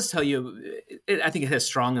 It does tell you, I think it has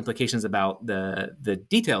strong implications about the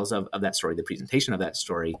details of that story, the presentation of that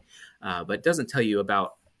story, but it doesn't tell you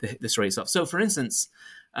about the story itself. So, for instance,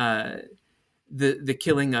 the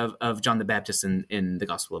killing of John the Baptist in the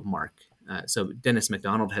Gospel of Mark. So Dennis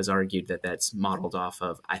MacDonald has argued that that's modeled off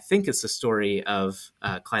of, I think it's the story of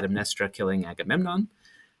Clytemnestra killing Agamemnon,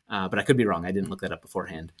 but I could be wrong. I didn't look that up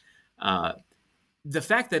beforehand. The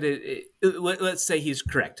fact that let's say he's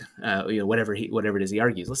correct, whatever it is he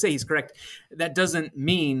argues, let's say he's correct, that doesn't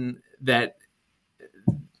mean that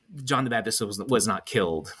John the Baptist was not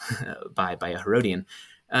killed by a Herodian.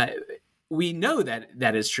 We know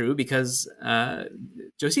that is true because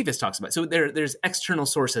Josephus talks about it. So there's external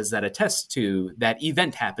sources that attest to that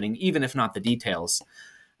event happening, even if not the details.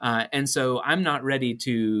 And so I'm not ready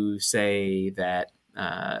to say that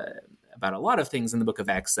about a lot of things in the Book of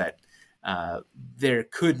Acts that there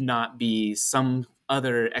could not be some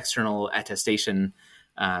other external attestation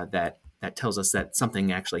that tells us that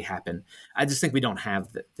something actually happened. I just think we don't have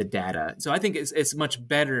the data. So I think it's much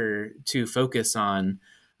better to focus on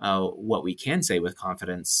what we can say with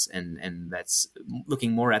confidence, and that's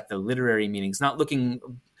looking more at the literary meanings, not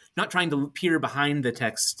trying to peer behind the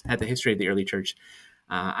text at the history of the early church.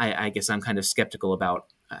 I guess I'm kind of skeptical about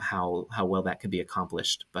how well that could be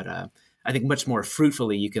accomplished, but I think much more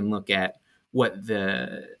fruitfully you can look at what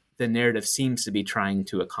the narrative seems to be trying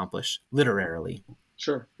to accomplish literarily.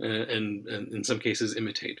 Sure, and in some cases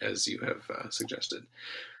imitate, as you have suggested.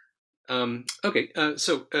 Okay,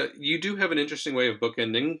 so you do have an interesting way of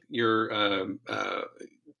bookending your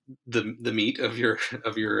the meat of your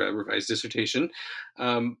revised dissertation,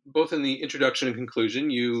 both in the introduction and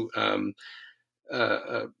conclusion. You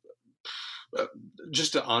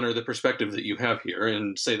just to honor the perspective that you have here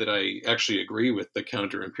and say that I actually agree with the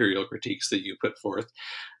counter-imperial critiques that you put forth.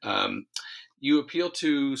 You appeal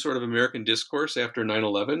to sort of American discourse after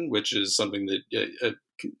 9/11, which is something that,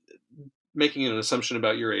 making an assumption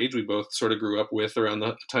about your age, we both sort of grew up with around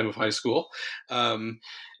the time of high school, and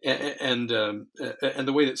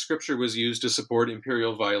the way that Scripture was used to support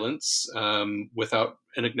imperial violence, without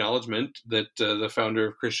an acknowledgement that the founder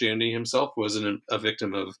of Christianity himself was a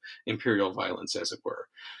victim of imperial violence, as it were.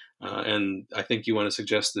 And I think you want to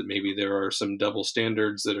suggest that maybe there are some double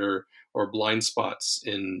standards or blind spots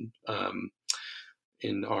in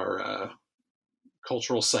our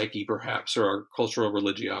cultural psyche, perhaps, or our cultural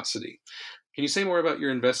religiosity. Can you say more about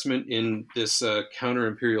your investment in this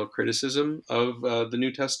counter-imperial criticism of the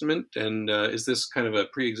New Testament? And is this kind of a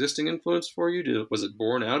pre-existing influence for you? Was it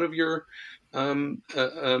born out of your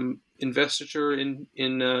investiture in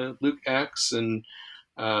Luke, Acts? And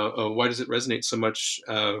why does it resonate so much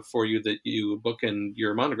for you that you bookend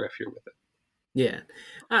your monograph here with it? Yeah.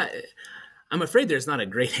 I'm afraid there's not a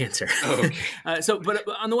great answer. Oh, okay. But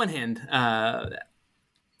on the one hand,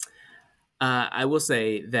 I will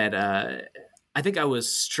say that I think I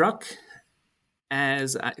was struck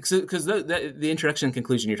because the introduction and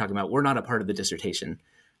conclusion you're talking about were not a part of the dissertation.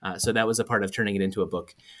 So that was a part of turning it into a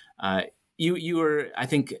book. You were, I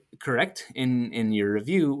think, correct in your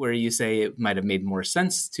review where you say it might have made more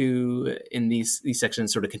sense to, in these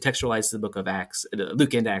sections, sort of contextualize the book of Acts,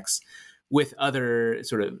 Luke and Acts, with other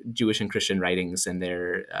sort of Jewish and Christian writings and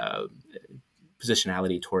their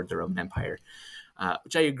positionality toward the Roman Empire,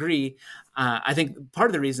 which I agree. I think part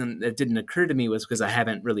of the reason that didn't occur to me was because I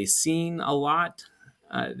haven't really seen a lot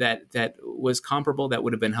that was comparable that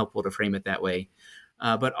would have been helpful to frame it that way.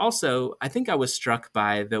 But also, I think I was struck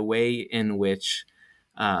by the way in which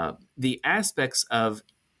the aspects of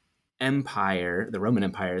empire, the Roman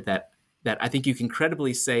Empire, that I think you can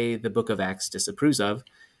credibly say the book of Acts disapproves of,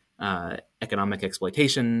 economic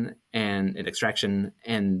exploitation and extraction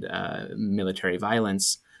and military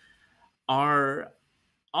violence, are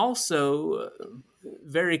also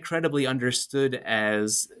very credibly understood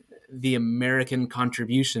as the American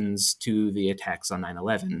contributions to the attacks on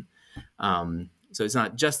 9/11. So it's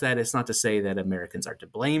not just that. It's not to say that Americans are to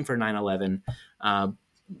blame for 9/11,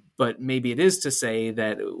 but maybe it is to say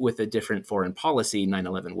that with a different foreign policy,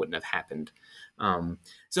 9/11 wouldn't have happened.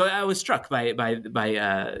 So I was struck by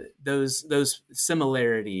those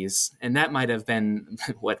similarities, and that might have been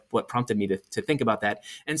what prompted me to think about that.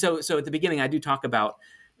 And so at the beginning, I do talk about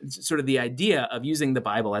sort of the idea of using the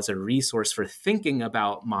Bible as a resource for thinking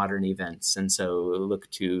about modern events. And so look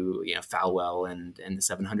to Falwell and the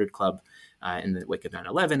 700 Club in the wake of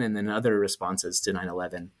 9/11, and then other responses to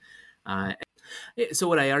 9/11. So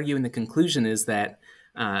what I argue in the conclusion is that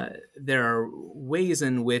there are ways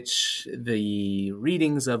in which the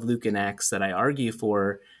readings of Luke and Acts that I argue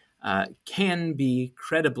for can be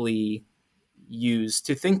credibly used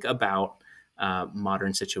to think about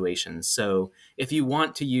modern situations. So if you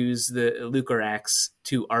want to use the Luke or Acts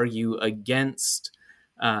to argue against,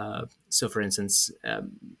 so for instance,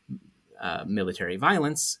 military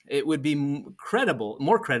violence, it would be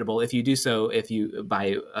more credible if you do so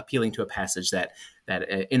by appealing to a passage that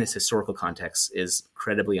in its historical context is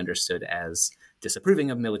credibly understood as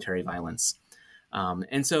disapproving of military violence.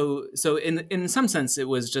 And so in some sense, it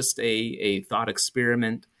was just a thought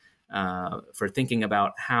experiment for thinking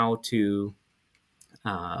about how you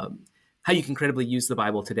can credibly use the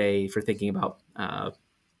Bible today for thinking about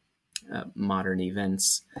modern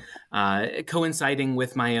events, coinciding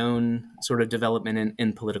with my own sort of development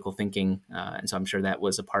in political thinking. And so I'm sure that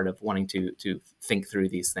was a part of wanting to think through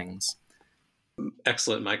these things.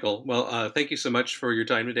 Excellent, Michael. Well, thank you so much for your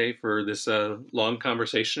time today for this long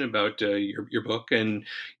conversation about your book and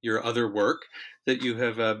your other work that you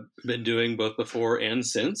have been doing both before and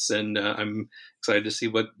since. And I'm excited to see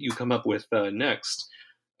what you come up with next.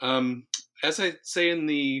 As I say in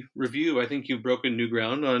the review, I think you've broken new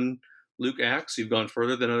ground on Luke Acts. You've gone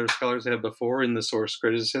further than other scholars have before in the source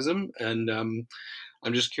criticism. And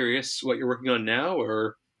I'm just curious what you're working on now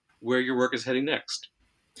or where your work is heading next.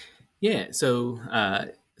 Yeah, so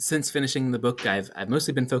since finishing the book, I've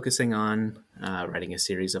mostly been focusing on writing a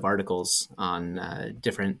series of articles on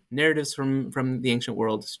different narratives from the ancient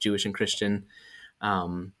world, Jewish and Christian,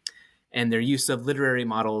 and their use of literary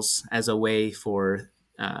models as a way for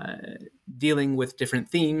dealing with different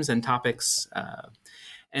themes and topics.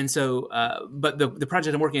 And so, but the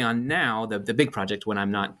project I'm working on now, the big project when I'm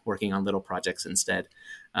not working on little projects instead,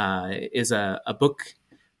 is a book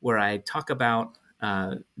where I talk about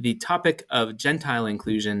the topic of Gentile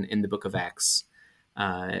inclusion in the book of Acts.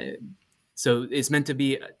 So it's meant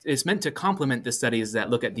to complement the studies that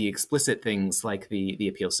look at the explicit things like the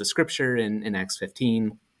appeals to Scripture in Acts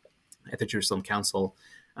 15 at the Jerusalem Council,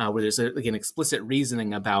 where there's an explicit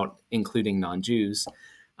reasoning about including non-Jews.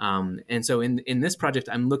 And so in this project,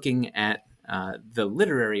 I'm looking at the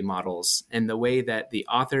literary models and the way that the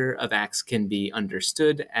author of Acts can be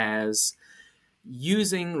understood as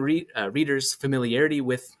using readers' familiarity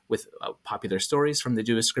with popular stories from the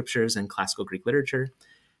Jewish scriptures and classical Greek literature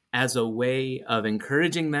as a way of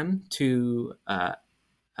encouraging them to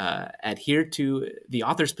adhere to the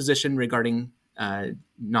author's position regarding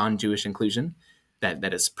non-Jewish inclusion,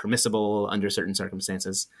 that is permissible under certain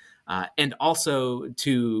circumstances, and also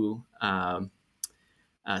to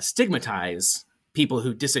stigmatize people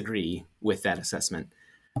who disagree with that assessment.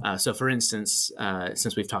 So, for instance,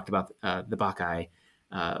 since we've talked about the Bacchae,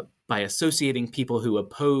 by associating people who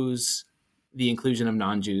oppose the inclusion of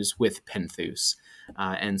non-Jews with penthus.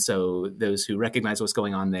 And so those who recognize what's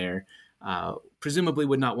going on there presumably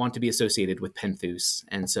would not want to be associated with penthus.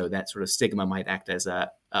 And so that sort of stigma might act as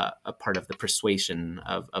a part of the persuasion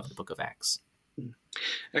of the Book of Acts.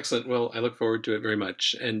 Excellent. Well, I look forward to it very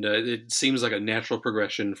much. And it seems like a natural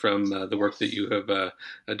progression from the work that you have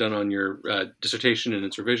done on your dissertation and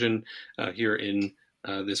its revision here in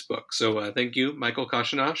this book. So thank you, Michael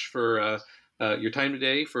Kochenash, for your time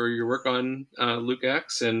today, for your work on Luke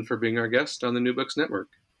Acts, and for being our guest on the New Books Network.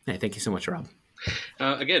 Hey, thank you so much, Rob.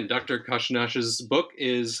 Again, Dr. Kochenash's book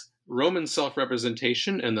is Roman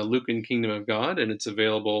Self-Representation and the Lukan Kingdom of God, and it's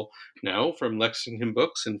available now from Lexington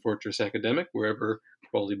Books and Fortress Academic, wherever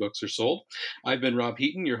quality books are sold. I've been Rob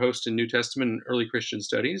Heaton, your host in New Testament and Early Christian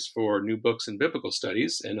Studies for New Books and Biblical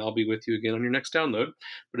Studies, and I'll be with you again on your next download.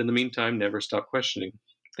 But in the meantime, never stop questioning.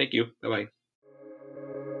 Thank you. Bye-bye.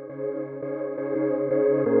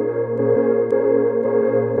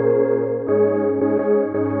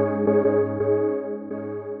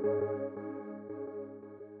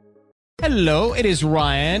 Hello, it is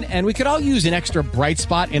Ryan, and we could all use an extra bright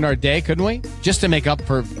spot in our day, couldn't we? Just to make up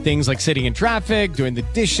for things like sitting in traffic, doing the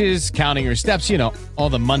dishes, counting your steps, all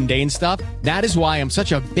the mundane stuff. That is why I'm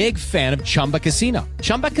such a big fan of Chumba Casino.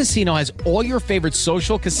 Chumba Casino has all your favorite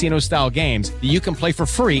social casino-style games that you can play for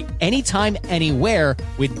free anytime, anywhere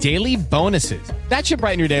with daily bonuses. That should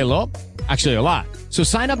brighten your day a little. Actually, a lot. So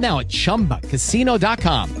sign up now at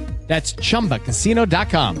ChumbaCasino.com. That's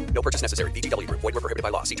ChumbaCasino.com. No purchase necessary. VGW Group. Void where prohibited by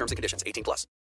law. See terms and conditions. 18+.